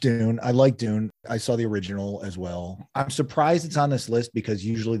 I watched Dune. I like Dune. I saw the original as well. I'm surprised it's on this list because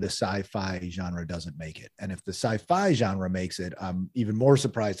usually the sci-fi genre doesn't make it. And if the sci-fi genre makes it, I'm even more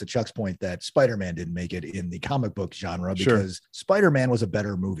surprised to Chuck's point that Spider-Man didn't make it in the comic book genre because Spider-Man was a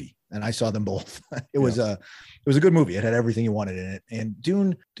better movie. And I saw them both. It was a good movie. It had everything you wanted in it. And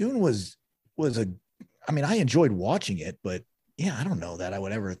Dune was I enjoyed watching it, but yeah, I don't know that I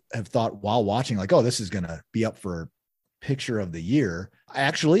would ever have thought while watching like, oh, this is going to be up for picture of the year.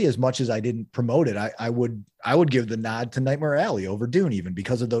 Actually, as much as I didn't promote it, I would give the nod to Nightmare Alley over Dune, even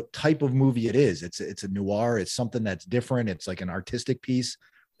because of the type of movie it is. It's a noir. It's something that's different. It's like an artistic piece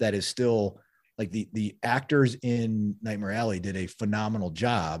that is still like the actors in Nightmare Alley did a phenomenal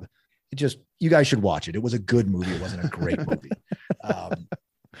job. you guys should watch it. It was a good movie. It wasn't a great movie.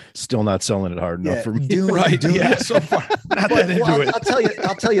 Still not selling it hard enough for me. Dune, Right. Dune, Yeah. So far, not that into it.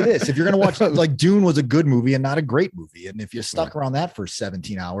 I'll tell you this. If you're going to watch, like, Dune was a good movie and not a great movie. And if you're stuck around that for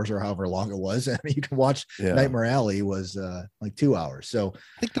 17 hours or however long it was, I mean, you can watch Nightmare Alley was like 2 hours. So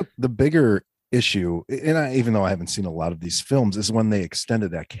I think the bigger issue, and even though I haven't seen a lot of these films, is when they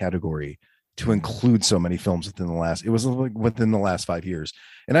extended that category to include so many films within the last 5 years.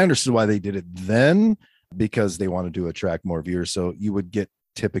 And I understood why they did it then, because they wanted to attract more viewers. So you would get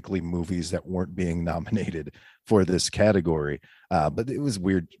typically movies that weren't being nominated for this category. But it was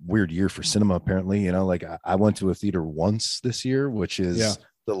weird year for cinema, apparently. You know, like I went to a theater once this year, which is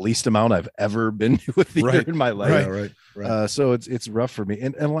the least amount I've ever been to a theater in my life. Right. So it's rough for me.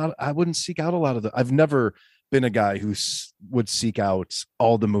 And I wouldn't seek out a lot of I've never been a guy who would seek out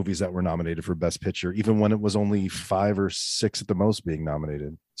all the movies that were nominated for Best Picture, even when it was only 5 or 6 at the most being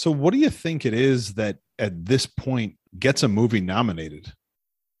nominated. So what do you think it is that at this point gets a movie nominated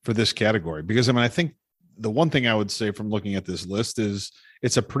for this category? Because I mean, I think the one thing I would say from looking at this list is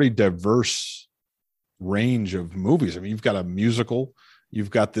it's a pretty diverse range of movies. I mean, you've got a musical,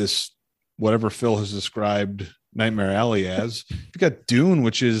 you've got this, whatever Phil has described Nightmare Alley as, you've got Dune,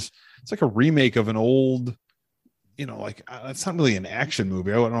 which is, it's like a remake of an old, you know, like it's not really an action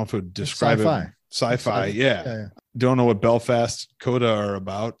movie. I don't know if it would describe it. Sci-fi. Yeah. Don't know what Belfast, Coda are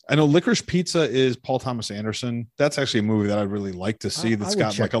about. I know Licorice Pizza is Paul Thomas Anderson. That's actually a movie that I'd really like to see. That's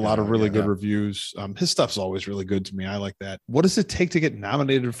got like a lot of really good reviews. His stuff's always really good to me. I like that. What does it take to get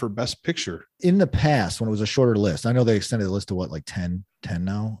nominated for Best Picture? In the past, when it was a shorter list, I know they extended the list to like 10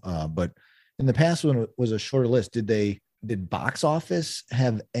 now. But in the past, when it was a shorter list, did box office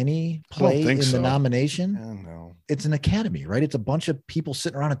have any play in the nomination? No. It's an Academy, right? It's a bunch of people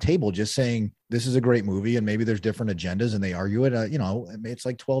sitting around a table just saying this is a great movie, and maybe there's different agendas and they argue it. You know, it's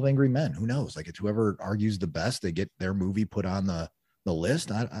like 12 Angry Men. Who knows? Like, it's whoever argues the best, they get their movie put on the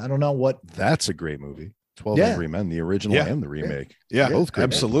list. I don't know what. That's a great movie. 12 Angry Men, the original and the remake. Yeah, both good.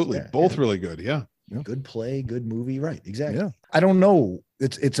 Absolutely. Both really good. Yeah. Good play, good movie. Right. Exactly. Yeah. I don't know.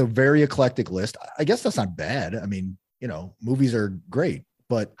 It's a very eclectic list. I guess that's not bad. I mean, you know, movies are great,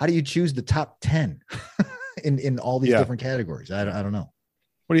 but how do you choose the top 10 in all these different categories? I don't know.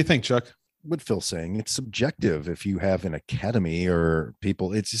 What do you think, Chuck? What Phil's saying, it's subjective. If you have an Academy or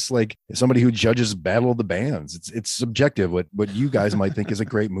people, it's just like somebody who judges Battle of the Bands. It's subjective. What you guys might think is a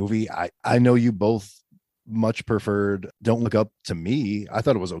great movie. I know you both much preferred Don't Look Up to Me. I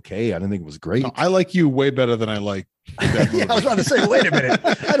thought it was okay. I didn't think it was great. No, I like you way better than I like that movie. I was about to say, wait a minute.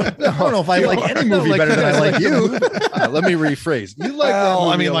 I don't know if I like any movie better than I like you. Let me rephrase. You like that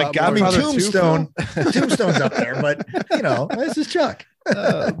movie? I mean, like Godfather Tombstone. Tombstone's up there, but you know, this is Chuck.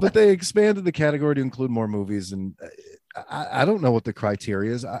 But they expanded the category to include more movies, and I don't know what the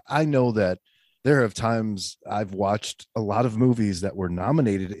criteria is. I know that there have times I've watched a lot of movies that were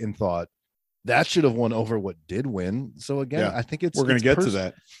nominated and thought that should have won over what did win. So again, I think we're going to get to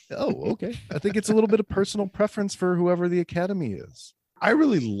that. Oh, okay. I think it's a little bit of personal preference for whoever the Academy is. I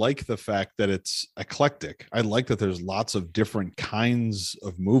really like the fact that it's eclectic. I like that there's lots of different kinds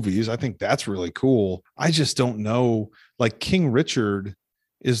of movies. I think that's really cool. I just don't know. Like King Richard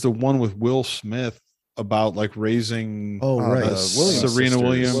is the one with Will Smith about like raising Serena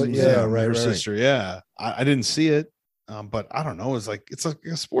Williams, her sister. Yeah, I didn't see it. But I don't know. It's like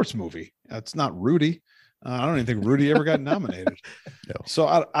a sports movie. It's not Rudy. I don't even think Rudy ever got nominated. No.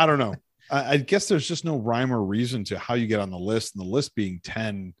 So I don't know. I guess there's just no rhyme or reason to how you get on the list. And the list being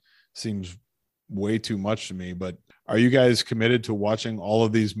 10 seems way too much to me. But are you guys committed to watching all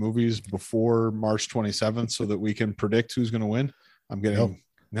of these movies before March 27th so that we can predict who's going to win? I'm getting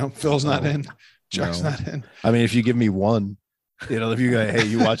no. Phil's not in. Chuck's not in. I mean, if you give me one, if you go, hey,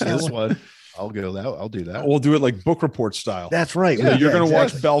 you watch this one. I'll go that. I'll do that. We'll do it like book report style. That's right. Yeah, you're going to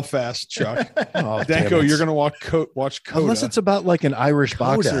watch Belfast, Chuck. Danko, you're going to watch Coda. Unless it's about like an Irish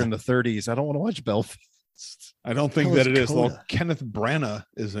boxer in the 30s. I don't want to watch Belfast. I don't think that it is. Well, Kenneth Branagh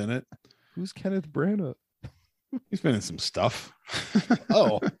is in it. Who's Kenneth Branagh? He's been in some stuff.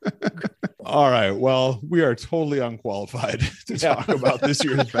 Oh. All right. Well, we are totally unqualified to talk about this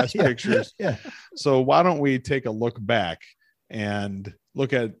year's Best Pictures. Yeah. So why don't we take a look back and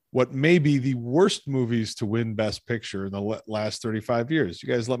look at what may be the worst movies to win Best Picture in the last 35 years. You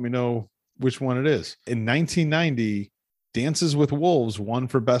guys let me know which one it is. In 1990, Dances with Wolves won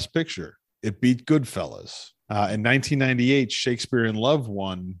for Best Picture. It beat Goodfellas. In 1998, Shakespeare in Love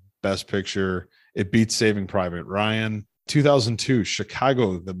won Best Picture. It beat Saving Private Ryan. 2002,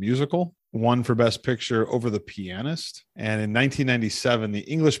 Chicago, the musical, won for Best Picture over The Pianist. And in 1997, The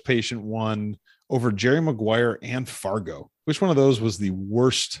English Patient won over Jerry Maguire and Fargo. Which one of those was the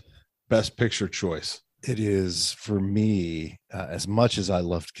worst Best Picture choice? It is for me, as much as I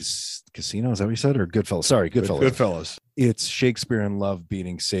loved Casino. Is that what you said? Or Goodfellas? Sorry, Goodfellas. Goodfellas. It's Shakespeare in Love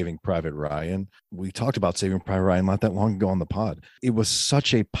beating Saving Private Ryan. We talked about Saving Private Ryan not that long ago on the pod. It was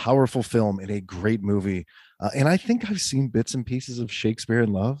such a powerful film and a great movie. And I think I've seen bits and pieces of Shakespeare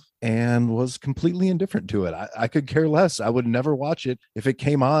in Love and was completely indifferent to it. I could care less. I would never watch it if it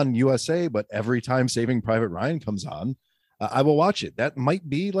came on USA, but every time Saving Private Ryan comes on, I will watch it. That might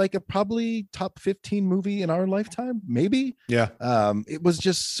be like a probably top 15 movie in our lifetime, maybe. Yeah. It was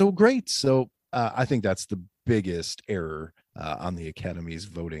just so great. So I think that's the biggest error on the Academy's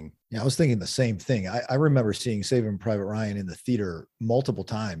voting. Yeah, I was thinking the same thing. I remember seeing Saving Private Ryan in the theater multiple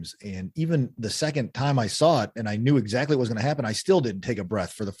times. And even the second time I saw it and I knew exactly what was going to happen, I still didn't take a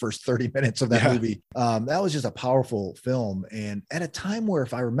breath for the first 30 minutes of that movie. That was just a powerful film. And at a time where,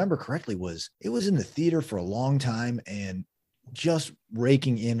 if I remember correctly, it was in the theater for a long time and just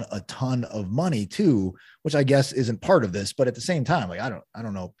raking in a ton of money too, which I guess isn't part of this, but at the same time, like, I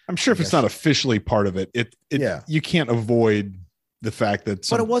don't know. I'm sure if it's not officially part of it, you can't avoid the fact that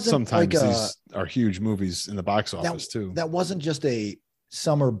sometimes like these are huge movies in the box office too. That wasn't just a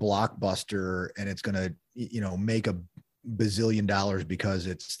summer blockbuster and it's going to, make a bazillion dollars because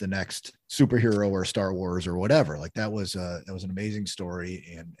it's the next superhero or Star Wars or whatever. Like that was an amazing story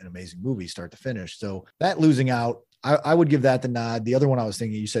and an amazing movie start to finish. So that losing out, I would give that the nod. The other one I was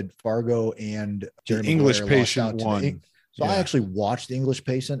thinking, you said Fargo and Jeremy English Patient one. So I actually watched The English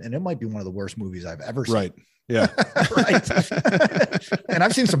Patient and it might be one of the worst movies I've ever seen. Right. Yeah. Right. And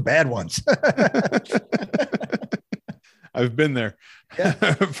I've seen some bad ones. I've been there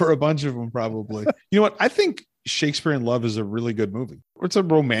for a bunch of them, probably. You know what? I think Shakespeare in Love is a really good movie. It's a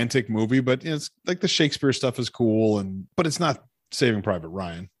romantic movie, but it's like the Shakespeare stuff is cool, but it's not Saving Private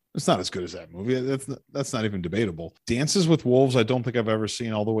Ryan. It's not as good as that movie. That's not even debatable. Dances with Wolves, I don't think I've ever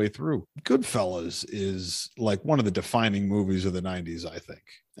seen all the way through. Goodfellas is like one of the defining movies of the 90s, I think.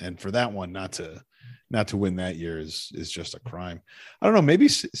 And for that one not to win that year is just a crime. I don't know. Maybe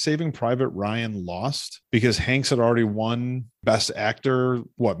Saving Private Ryan lost because Hanks had already won Best Actor.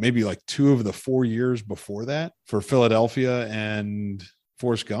 Maybe like 2 of the 4 years before that for Philadelphia and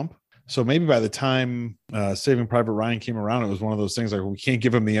Forrest Gump. So maybe by the time Saving Private Ryan came around, it was one of those things like, we can't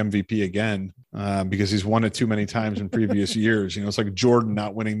give him the MVP again because he's won it too many times in previous years. It's like Jordan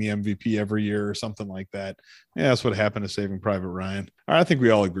not winning the MVP every year or something like that. Yeah, that's what happened to Saving Private Ryan. I think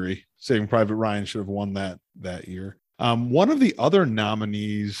we all agree Saving Private Ryan should have won that year. One of the other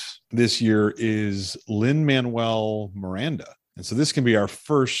nominees this year is Lin-Manuel Miranda. And so this can be our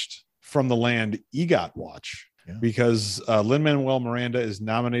first From the Land EGOT watch. Yeah. Because Lin-Manuel Miranda is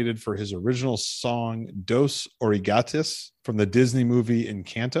nominated for his original song Dos Oruguitas from the Disney movie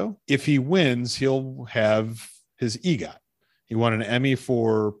Encanto. If he wins, he'll have his EGOT. He won an Emmy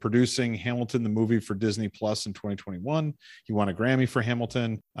for producing Hamilton, the movie, for Disney Plus in 2021. He won a Grammy for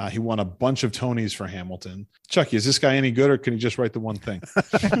Hamilton. He won a bunch of Tonys for Hamilton. Chucky, is this guy any good, or can he just write the one thing?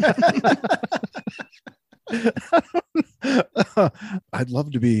 I'd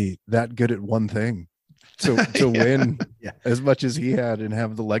love to be that good at one thing. To win as much as he had and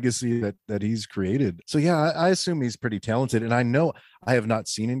have the legacy that he's created. So I assume he's pretty talented. And I know I have not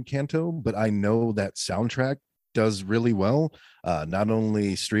seen Encanto, but I know that soundtrack does really well. Not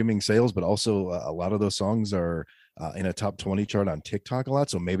only streaming sales, but also a lot of those songs are in a top 20 chart on TikTok a lot.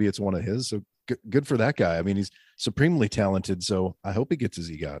 So maybe it's one of his. So good for that guy. I mean, he's supremely talented. So I hope he gets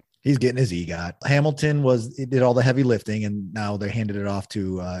his EGOT. He's getting his EGOT. Hamilton did all the heavy lifting, and now they handed it off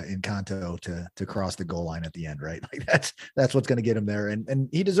to Encanto to cross the goal line at the end, right? Like that's what's going to get him there, and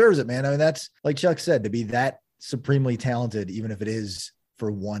he deserves it, man. I mean, that's like Chuck said, to be that supremely talented, even if it is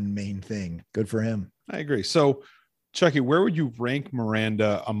for one main thing. Good for him. I agree. So, Chucky, where would you rank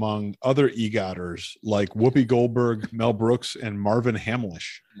Miranda among other EGOTers like Whoopi Goldberg, Mel Brooks, and Marvin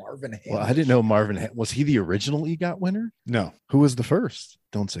Hamlish? Well, I didn't know was he the original EGOT winner? No. Who was the first?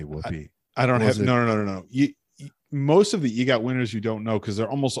 Don't say Whoopi. I don't have. No. Most of the EGOT winners you don't know because they're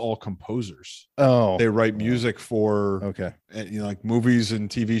almost all composers. Oh, they write music for like movies and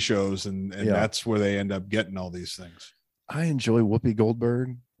TV shows, and that's where they end up getting all these things. I enjoy Whoopi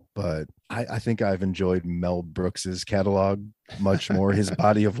Goldberg, but I think I've enjoyed Mel Brooks's catalog much more, his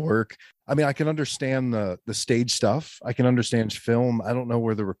body of work. I mean, I can understand the stage stuff. I can understand film. I don't know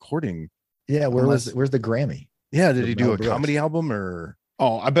where the recording. Yeah, where's the Grammy? Yeah, did he do a comedy album or?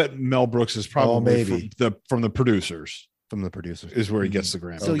 Oh, I bet Mel Brooks is probably from the producers. from the producers is where he gets the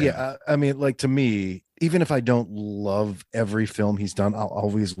Grammy. So yeah, I mean, like, to me, even if I don't love every film he's done, I'll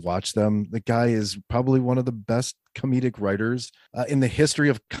always watch them. The guy is probably one of the best comedic writers in the history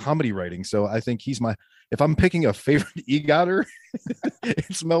of comedy writing. So I think he's if I'm picking a favorite EGOTer,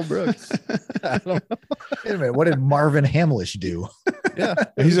 it's Mel Brooks. I don't know. Wait a minute, what did Marvin Hamlish do? Yeah,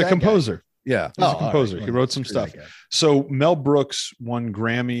 he's a composer. Guy? Yeah, he's a composer. Right. He wrote some stuff. So Mel Brooks won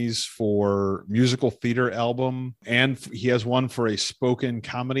Grammys for musical theater album, and he has one for a spoken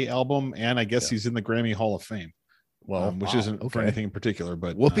comedy album, and I guess he's in the Grammy Hall of Fame. Well, which isn't for anything in particular,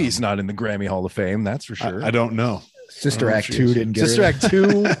 but Whoopi's not in the Grammy Hall of Fame, that's for sure. I don't know. Sister Act 2 didn't get Sister Act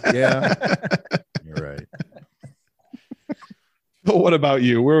 2. Yeah, you're right. But what about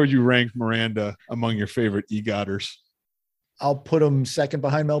you? Where would you rank Miranda among your favorite EGOTers? I'll put him second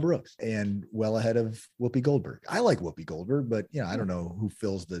behind Mel Brooks and well ahead of Whoopi Goldberg. I like Whoopi Goldberg, but I don't know who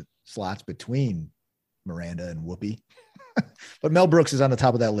fills the slots between Miranda and Whoopi. But Mel Brooks is on the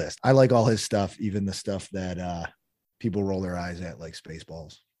top of that list. I like all his stuff, even the stuff that people roll their eyes at, like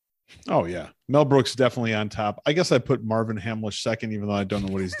Spaceballs. Oh yeah, Mel Brooks definitely on top. I guess I put Marvin Hamlish second, even though I don't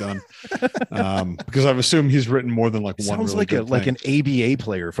know what he's done, because I've assumed he's written more than like one. Sounds really like an ABA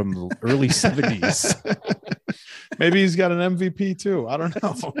player from the early 70s. Maybe he's got an MVP too. I don't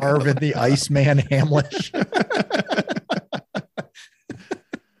know. Marvin the Iceman Hamlish.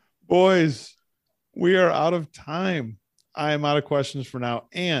 Boys, we are out of time. I am out of questions for now,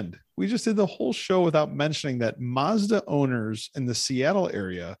 and we just did the whole show without mentioning that Mazda owners in the Seattle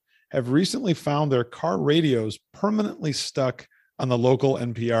area have recently found their car radios permanently stuck on the local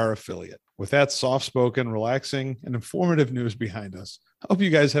NPR affiliate. With that soft-spoken, relaxing, and informative news behind us, I hope you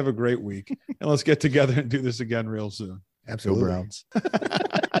guys have a great week, and let's get together and do this again real soon. Absolutely. Go Browns.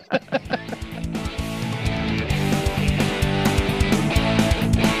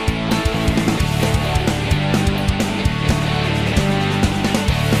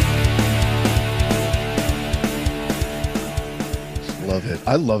 Love it.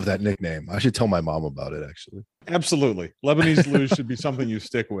 I love that nickname. I should tell my mom about it, actually. Absolutely. Lebanese luge should be something you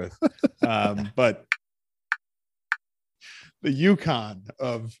stick with. But the Yukon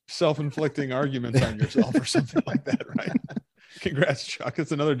of self-inflicting arguments on yourself or something like that, right? Congrats, Chuck.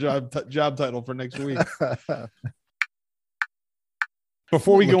 It's another job title for next week.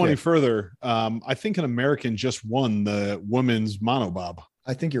 Before we go any further, I think an American just won the women's monobob.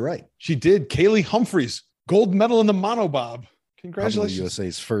 I think you're right. She did. Kaylee Humphreys, gold medal in the monobob. Congratulations. Probably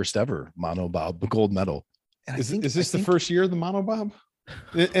USA's first ever monobob gold medal. Is this the first year of the monobob?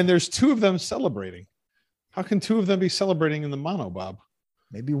 And there's two of them celebrating. How can two of them be celebrating in the monobob?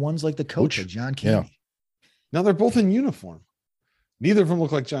 Maybe one's like the coach of John Candy. Yeah. Now they're both in uniform. Neither of them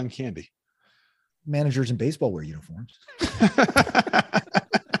look like John Candy. Managers in baseball wear uniforms.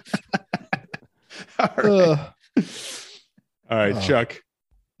 All right, Chuck.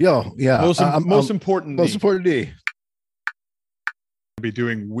 Yeah. Most important D. Be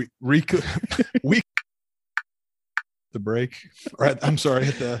doing week the break. All right, I'm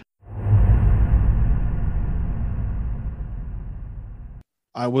sorry.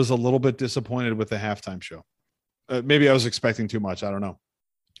 I was a little bit disappointed with the halftime show. Maybe I was expecting too much. I don't know.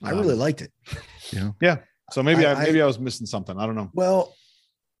 I really liked it. Yeah. So maybe I was missing something. I don't know. Well,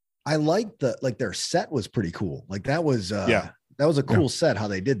 I liked their set was pretty cool. Like that was that was a cool set how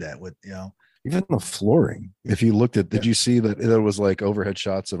they did that with even the flooring. If you looked at, did you see that there was like overhead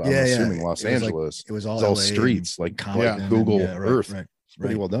shots of, I'm assuming Los Angeles. It was all streets, like Google Earth. Right.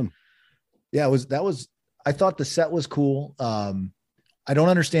 Pretty well done. Yeah, I thought the set was cool. I don't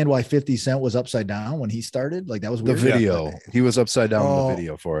understand why 50 Cent was upside down when he started. Like that was weird. The video. He was upside down in the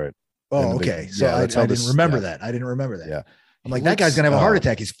video for it. Oh, okay. So I didn't remember that. I didn't remember that. Yeah. I'm like, that guy's gonna have a heart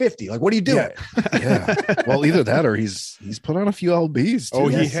attack. He's 50. Like, what are you doing? Yeah. Well, either that or he's put on a few LBs too. Oh,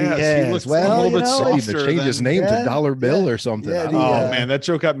 he has. He looks a little bit softer. To change his name to Dollar Bill or something. Yeah, man, that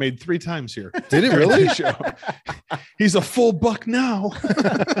joke got made 3 times here. Did it really? He's a full buck now.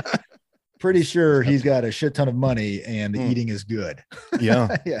 Pretty sure he's got a shit ton of money and the eating is good.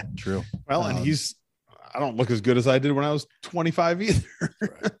 Yeah. Yeah. True. Well, and I don't look as good as I did when I was 25 either.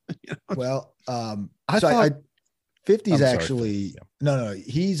 Well, I thought 50's actually no,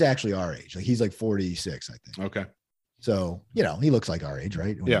 he's actually our age. Like he's like 46, I think. Okay. So, he looks like our age,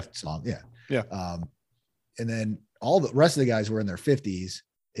 right? Yeah. Yeah. And then all the rest of the guys were in their 50s,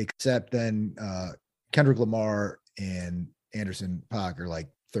 except then Kendrick Lamar and Anderson .Paak are like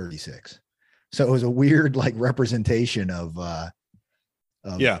 36. So it was a weird like representation of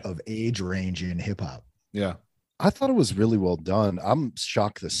age range in hip hop. Yeah. I thought it was really well done. I'm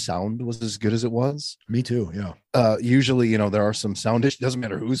shocked the sound was as good as it was. Me too. Yeah. Usually, you know, there are some sound issues. Doesn't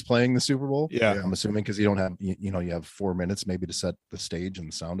matter who's playing the Super Bowl. Yeah. I'm assuming because you don't have, you know, you have 4 minutes maybe to set the stage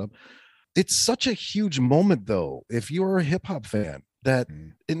and the sound up. It's such a huge moment, though, if you're a hip hop fan, that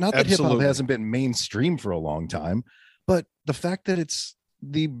not that hip hop hasn't been mainstream for a long time, but the fact that it's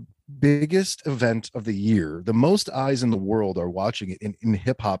the biggest event of the year, the most eyes in the world are watching it, and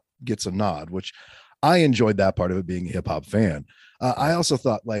hip hop gets a nod, which I enjoyed that part of it, being a hip hop fan. I also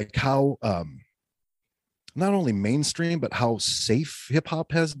thought like how not only mainstream, but how safe hip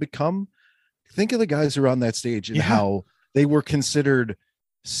hop has become. Think of the guys who are on that stage and how they were considered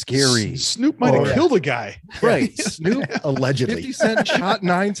scary. Snoop might have killed a guy. Right. Snoop allegedly. 50 Cent shot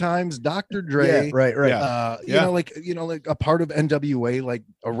 9 times. Dr. Dre. Right. You know, like a part of NWA, like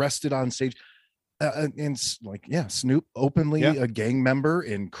arrested on stage. And like, Snoop openly a gang member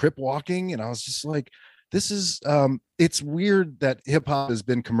and crip walking. And I was just like, this is it's weird that hip hop has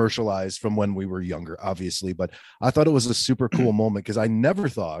been commercialized from when we were younger, obviously, but I thought it was a super cool moment, because I never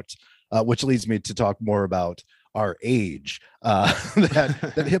thought, which leads me to talk more about our age,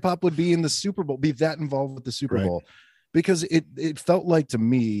 that hip hop would be in the Super Bowl, be that involved with the Super Bowl, because it felt like to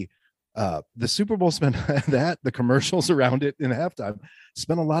me, the Super Bowl spent the commercials around it in halftime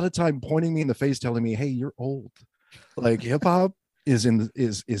spent a lot of time pointing me in the face, telling me, hey, you're old. Like hip hop is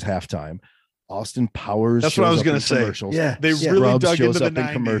halftime. Austin Powers. That's what I was going to say. Yeah, they really Scrubs dug into the up 90s,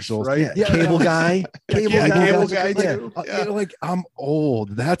 in commercials. right? Yeah. Cable guy. Cable guy too. You know, like, I'm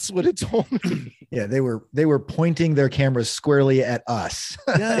old. That's what it told me. Yeah, they were pointing their cameras squarely at us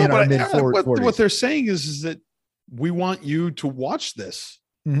Yeah, in our mid 40s. What they're saying is that we want you to watch this.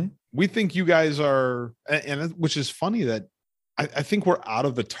 Mm-hmm. We think you guys are, and which is funny that I think we're out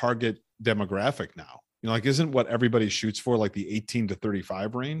of the target demographic now. You know, like, isn't what everybody shoots for like the 18 to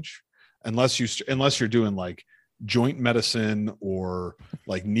 35 range? Unless you're doing like joint medicine or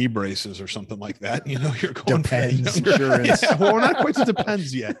like knee braces or something like that, you know, you're going depends. For insurance. Yeah, well, we're not quite to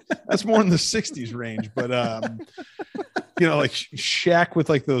depends yet. That's more in the 60s range, but you know, like Shaq with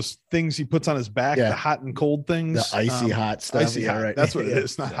like those things he puts on his back, the hot and cold things, the icy hot stuff. Icy hot. Right. That's what it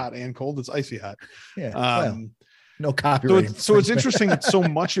is. Not hot and cold. It's icy hot. Yeah. No copyright. So it's interesting that so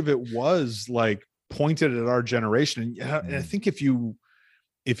much of it was like pointed at our generation, and I think if you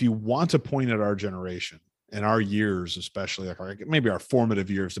want to point at our generation and our years, especially like maybe our formative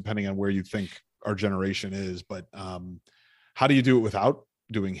years, depending on where you think our generation is, but how do you do it without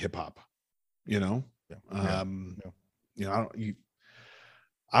doing hip hop? You know, you know,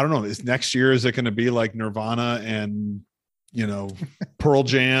 I don't know. Is next year, is it going to be like Nirvana and, you know, Pearl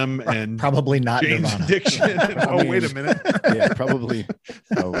Jam and probably not James Nirvana. Addiction? Wait a minute. Yeah, probably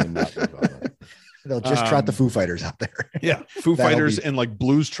not Nirvana. They'll just trot the Foo Fighters out there. Yeah, Foo Fighters and like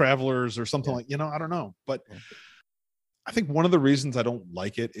Blues Travelers or something like, you know, I don't know. But I think one of the reasons I don't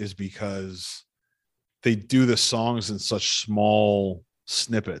like it is because they do the songs in such small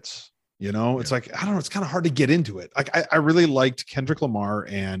snippets. You know, it's like, I don't know, it's kind of hard to get into it. Like I really liked Kendrick Lamar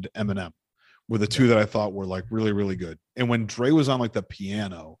and Eminem were the two that I thought were like really, really good. And when Dre was on like the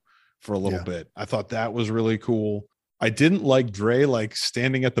piano for a little bit, I thought that was really cool. I didn't like Dre like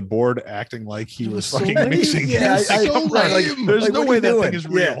standing at the board acting like he was so fucking lame. mixing. Yeah, like, there's like, no way that thing is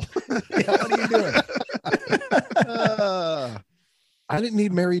real. What are you doing? I didn't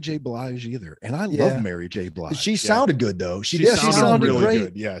need Mary J. Blige either, and I love Mary J. Blige. She sounded good though. She sounded really great.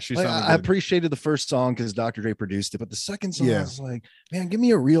 good. Yeah, she like, sounded. I good. appreciated the first song because Dr. Dre produced it, but the second song, I was like, man, give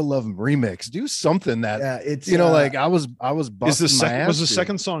me a Real Love remix. Do something that it's you know, like I was busting my ass. Was the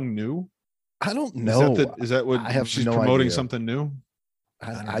second song new? I don't know. Is that what I have she's no promoting idea. something new?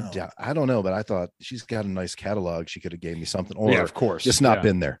 I don't know, but I thought she's got a nice catalog. She could have gave me something, or yeah, of course, just not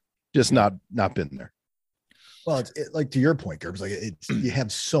been there. Just not been there. Well, it's like to your point, Gerbs, like you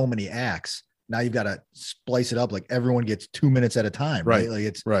have so many acts. Now you've got to splice it up. Like everyone gets 2 minutes at a time, right? Like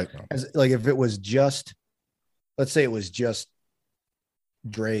it's right. Like if it was just, let's say it was just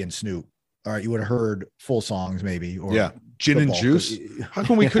Dre and Snoop. All right, you would have heard full songs maybe, or Gin and Juice. How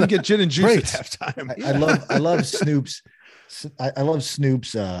come we couldn't get Gin and Juice at halftime? I love Snoop's. I love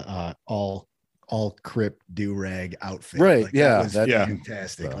Snoop's all Crip do-rag outfit. Right. Like, that's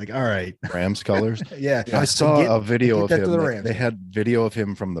fantastic. Like, all right. Rams colors. Yeah. I saw a video of him. They had video of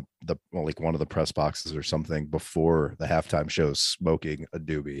him from the like one of the press boxes or something before the halftime show smoking a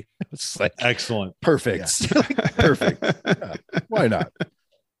doobie. It's like excellent. Perfect. Perfect. Why not?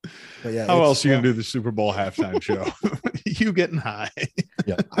 But yeah, How else are you gonna do the Super Bowl halftime show? You getting high?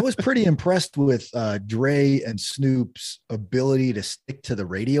 Yeah, I was pretty impressed with Dre and Snoop's ability to stick to the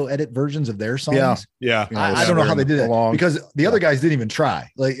radio edit versions of their songs. Yeah. Yeah, You know, I don't know how they did that along. because the other guys didn't even try.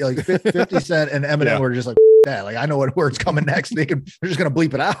 Like 50 Cent and Eminem Yeah. were just like that. Like I know what word's coming next. They're just gonna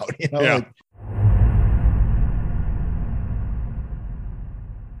bleep it out. You know, Yeah. like,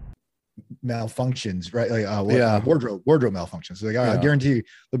 malfunctions, right? Like wardrobe malfunctions. So like I guarantee you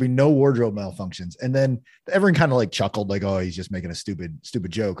there'll be no wardrobe malfunctions. And then everyone kind of like chuckled, like, oh, he's just making a stupid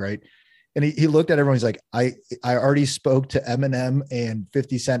joke, right? And he looked at everyone. He's like, I already spoke to Eminem and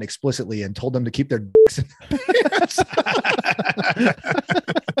 50 Cent explicitly and told them to keep their dicks in their pants.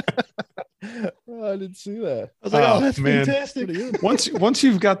 I didn't see that. I was like, oh, that's man. fantastic. Once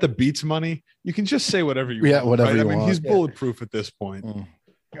you've got the Beats money, you can just say whatever you want. whatever right? you I mean, want. he's bulletproof at this point.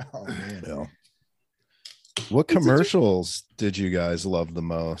 Oh man. Yeah. What commercials did you guys love the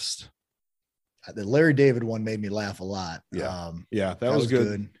most? The Larry David one made me laugh a lot. Yeah. Yeah, that was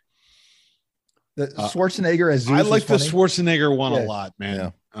good. The Schwarzenegger as Zeus I like the was funny. Schwarzenegger one Yeah. a lot,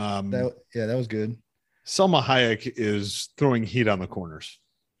 man. That was good. Selma Hayek is throwing heat on the corners.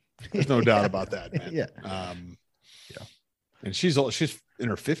 There's no doubt about that, man. Yeah. Yeah. And she's in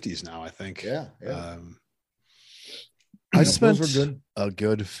her 50s now, I think. Yeah. I Those spent were good. a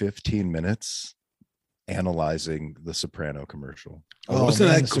good 15 minutes analyzing the Soprano commercial. Oh, wasn't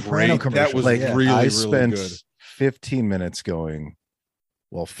man, that the Soprano great? That commercial. was Like really, I really spent good. 15 minutes going,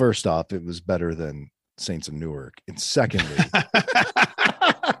 well, first off, it was better than Saints of Newark. And secondly,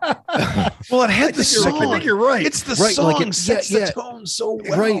 Well, it had the I song. think you're right. It's the Right, song like it- sets yeah, the tone so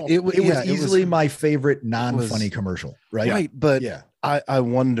well. right. it was easily my favorite non-funny was- commercial, right? right. But Yeah. I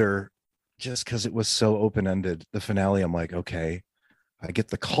wonder, just because it was so open-ended, the finale, I'm like, okay, I get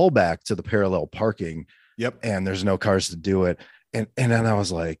the callback to the parallel parking Yep. and there's no cars to do it. And then I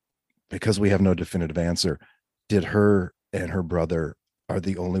was like, because we have no definitive answer, did her and her brother are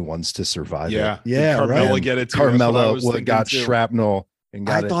the only ones to survive Yeah. it? Yeah, Did right. Carmella get it too? That's what I Carmella was thinking got too. shrapnel and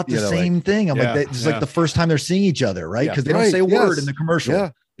got I it, thought the you know, same thing. I'm Yeah, like, it's yeah. like the first time they're seeing each other, right? Yeah. Because they don't Right, say a word yes. in the commercial.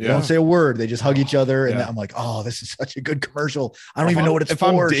 Yeah. They don't say a word. They just hug each other. And Yeah. I'm like, oh, this is such a good commercial. I don't even know what it's if for.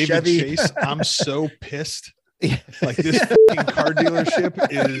 I'm David Chevy. Chase, I'm so pissed. Yeah. Like this fucking car dealership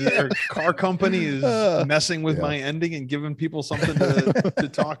or car company is messing with Yeah. my ending and giving people something to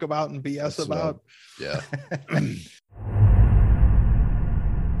talk about and BS That's about. Yeah.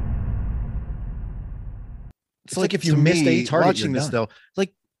 It's like if to you missed me, a target, watching you're this done. though,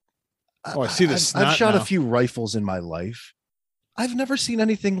 like Oh, I see the I've snot shot now. a few rifles in my life. I've never seen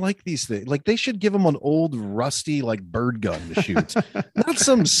anything like these things. Like they should give them an old rusty like bird gun to shoot, not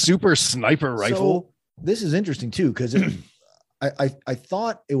some super sniper rifle. So, this is interesting too, because I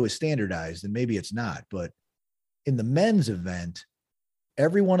thought it was standardized and maybe it's not, but in the men's event,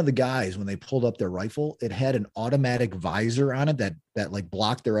 every one of the guys, when they pulled up their rifle, it had an automatic visor on it that like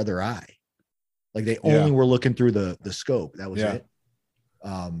blocked their other eye. Like they Yeah. only were looking through the scope. That was Yeah. it.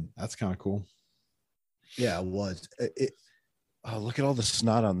 That's kind of cool. Yeah, it was. Oh, look at all the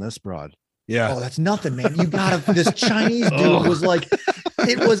snot on this broad. Yeah. Oh, that's nothing, man. You gotta, this Chinese dude was like,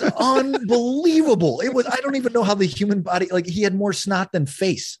 it was unbelievable. It was, I don't even know how the human body, like he had more snot than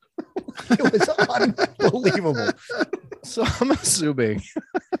face. It was unbelievable. So I'm assuming,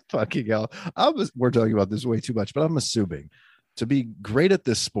 fucking hell, we're talking about this way too much, but I'm assuming to be great at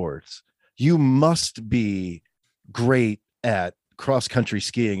this sport, you must be great at cross country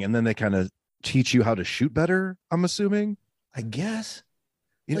skiing, and then they kind of teach you how to shoot better. I'm assuming. I guess.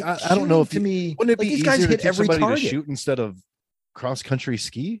 You know, Like, I don't know if shooting to me, wouldn't it like, be these guys easier to hit teach every somebody target. to shoot instead of cross country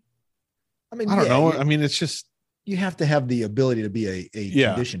ski? I mean, I don't know. you- I mean, it's just you have to have the ability to be a Yeah.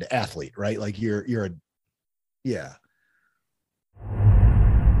 conditioned athlete, right? Like you're a, yeah.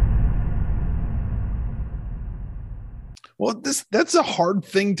 well, that's a hard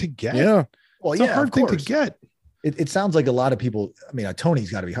thing to get. Yeah, Well, It's yeah, a hard of thing to course. get. It sounds like a lot of people. I mean, Tony's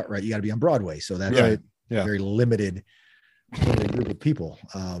got to be hard, right? You got to be on Broadway, so that's Right. a Yeah. very limited group of people.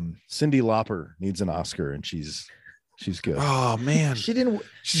 Cindy Lauper needs an Oscar, and she's good. Oh man. She didn't.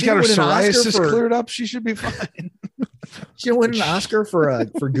 She's she got her didn't win an Oscar psoriasis for- cleared up. She should be fine. She didn't win an Oscar for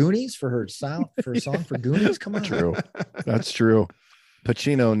Goonies for her sound for a song for Goonies. Come on, True. That's true.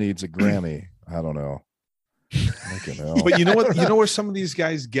 Pacino needs a Grammy. I don't know. Fucking hell. But you know what? You know where some of these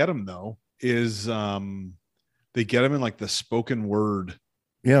guys get them though is they get them in like the spoken word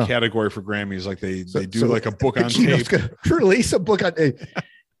Yeah. category for Grammys. Like they do so like a book on Pacino's tape. gonna release a book on.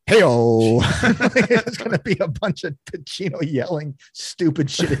 Hey-o. It's going to be a bunch of Pacino yelling stupid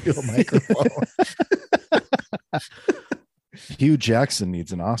shit into a microphone. Hugh Jackson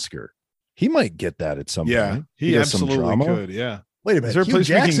needs an Oscar. He might get that at some Yeah, point. he does some absolutely drama. could. Yeah. Wait a Is minute. there a Hugh place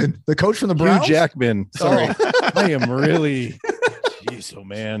we can- Jackson, the coach from the Browns? Hugh Jackman. Sorry. Oh. I am really. Jeez, oh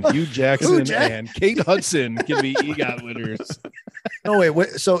man. Hugh Jackson and Kate Hudson can be EGOT winners. No, wait.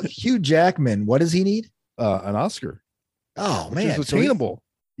 So Hugh Jackman, what does he need? An Oscar. Oh, Which man. is attainable.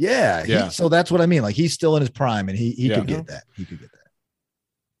 Yeah. So that's what I mean. Like, he's still in his prime, and he Yeah. could get that. He could get that.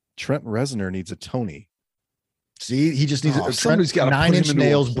 Trent Reznor needs a Tony. See, he just needs a somebody's gotta put him 9 Inch into a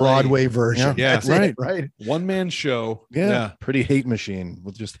Nails play. Broadway version. Yeah. That's Right. it, right. One man show. Yeah. Pretty hate machine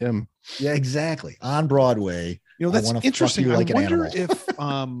with just him. Yeah, exactly. On Broadway. You know, I that's wanna fuck interesting. you like I an wonder animal. if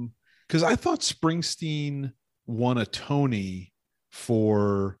because I thought Springsteen won a Tony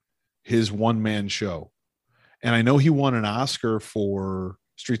for his one man show. And I know he won an Oscar for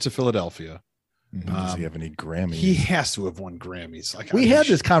Streets of Philadelphia. Does he have any Grammys? He has to have won Grammys. Like, We had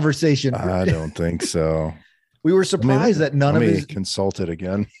this conversation. I don't think so. We were surprised that none of Let me his. consult it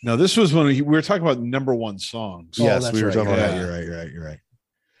again. No, this was when we were talking about number one songs. Oh, Yes, that's we were right. talking about that. You're right.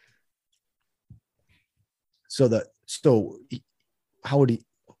 So how would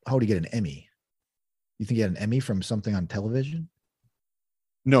he get an Emmy? You think he had an Emmy from something on television?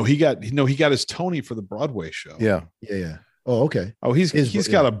 No, he got his Tony for the Broadway show. Yeah. Yeah. Oh, okay. Oh, he's His-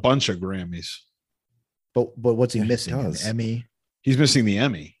 got a bunch of Grammys. But what's he Yeah, he missing? An does. Emmy, He's missing the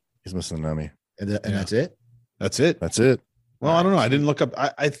Emmy. He's missing an Emmy. and Yeah. that's it. That's it. That's it. Well, I don't know. I didn't look up.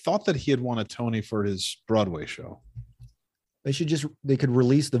 I thought that he had won a Tony for his Broadway show. They could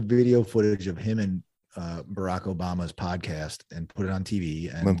release the video footage of him and Barack Obama's podcast and put it on TV,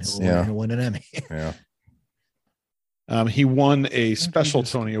 and he'll win an Emmy. Yeah. He won a special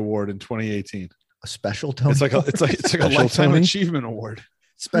Tony Award in 2018. A special Tony. It's like a Special lifetime Tony? achievement award.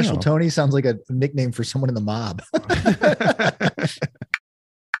 Special Yeah. Tony sounds like a nickname for someone in the mob.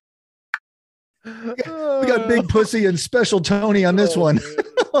 We got Big Pussy and Special Tony on this one.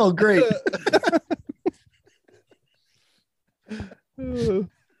 Oh, great.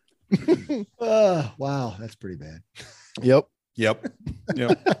 Wow, that's pretty bad. Yep. Yep.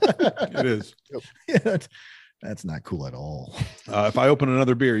 It is. Yeah, that's not cool at all. If I open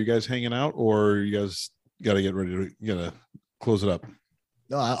another beer, you guys hanging out, or you guys got to get ready to close it up?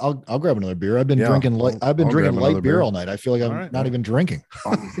 No, I'll grab another beer. I've been Yeah, drinking light. I've been I'll drinking grab light another beer beer. all night. I feel like I'm All right. not even drinking.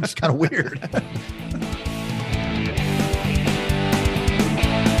 It's kind of weird.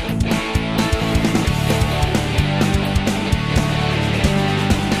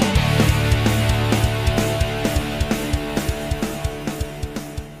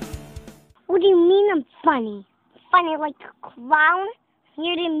 What do you mean I'm funny? Funny like a clown?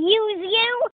 Here to amuse you?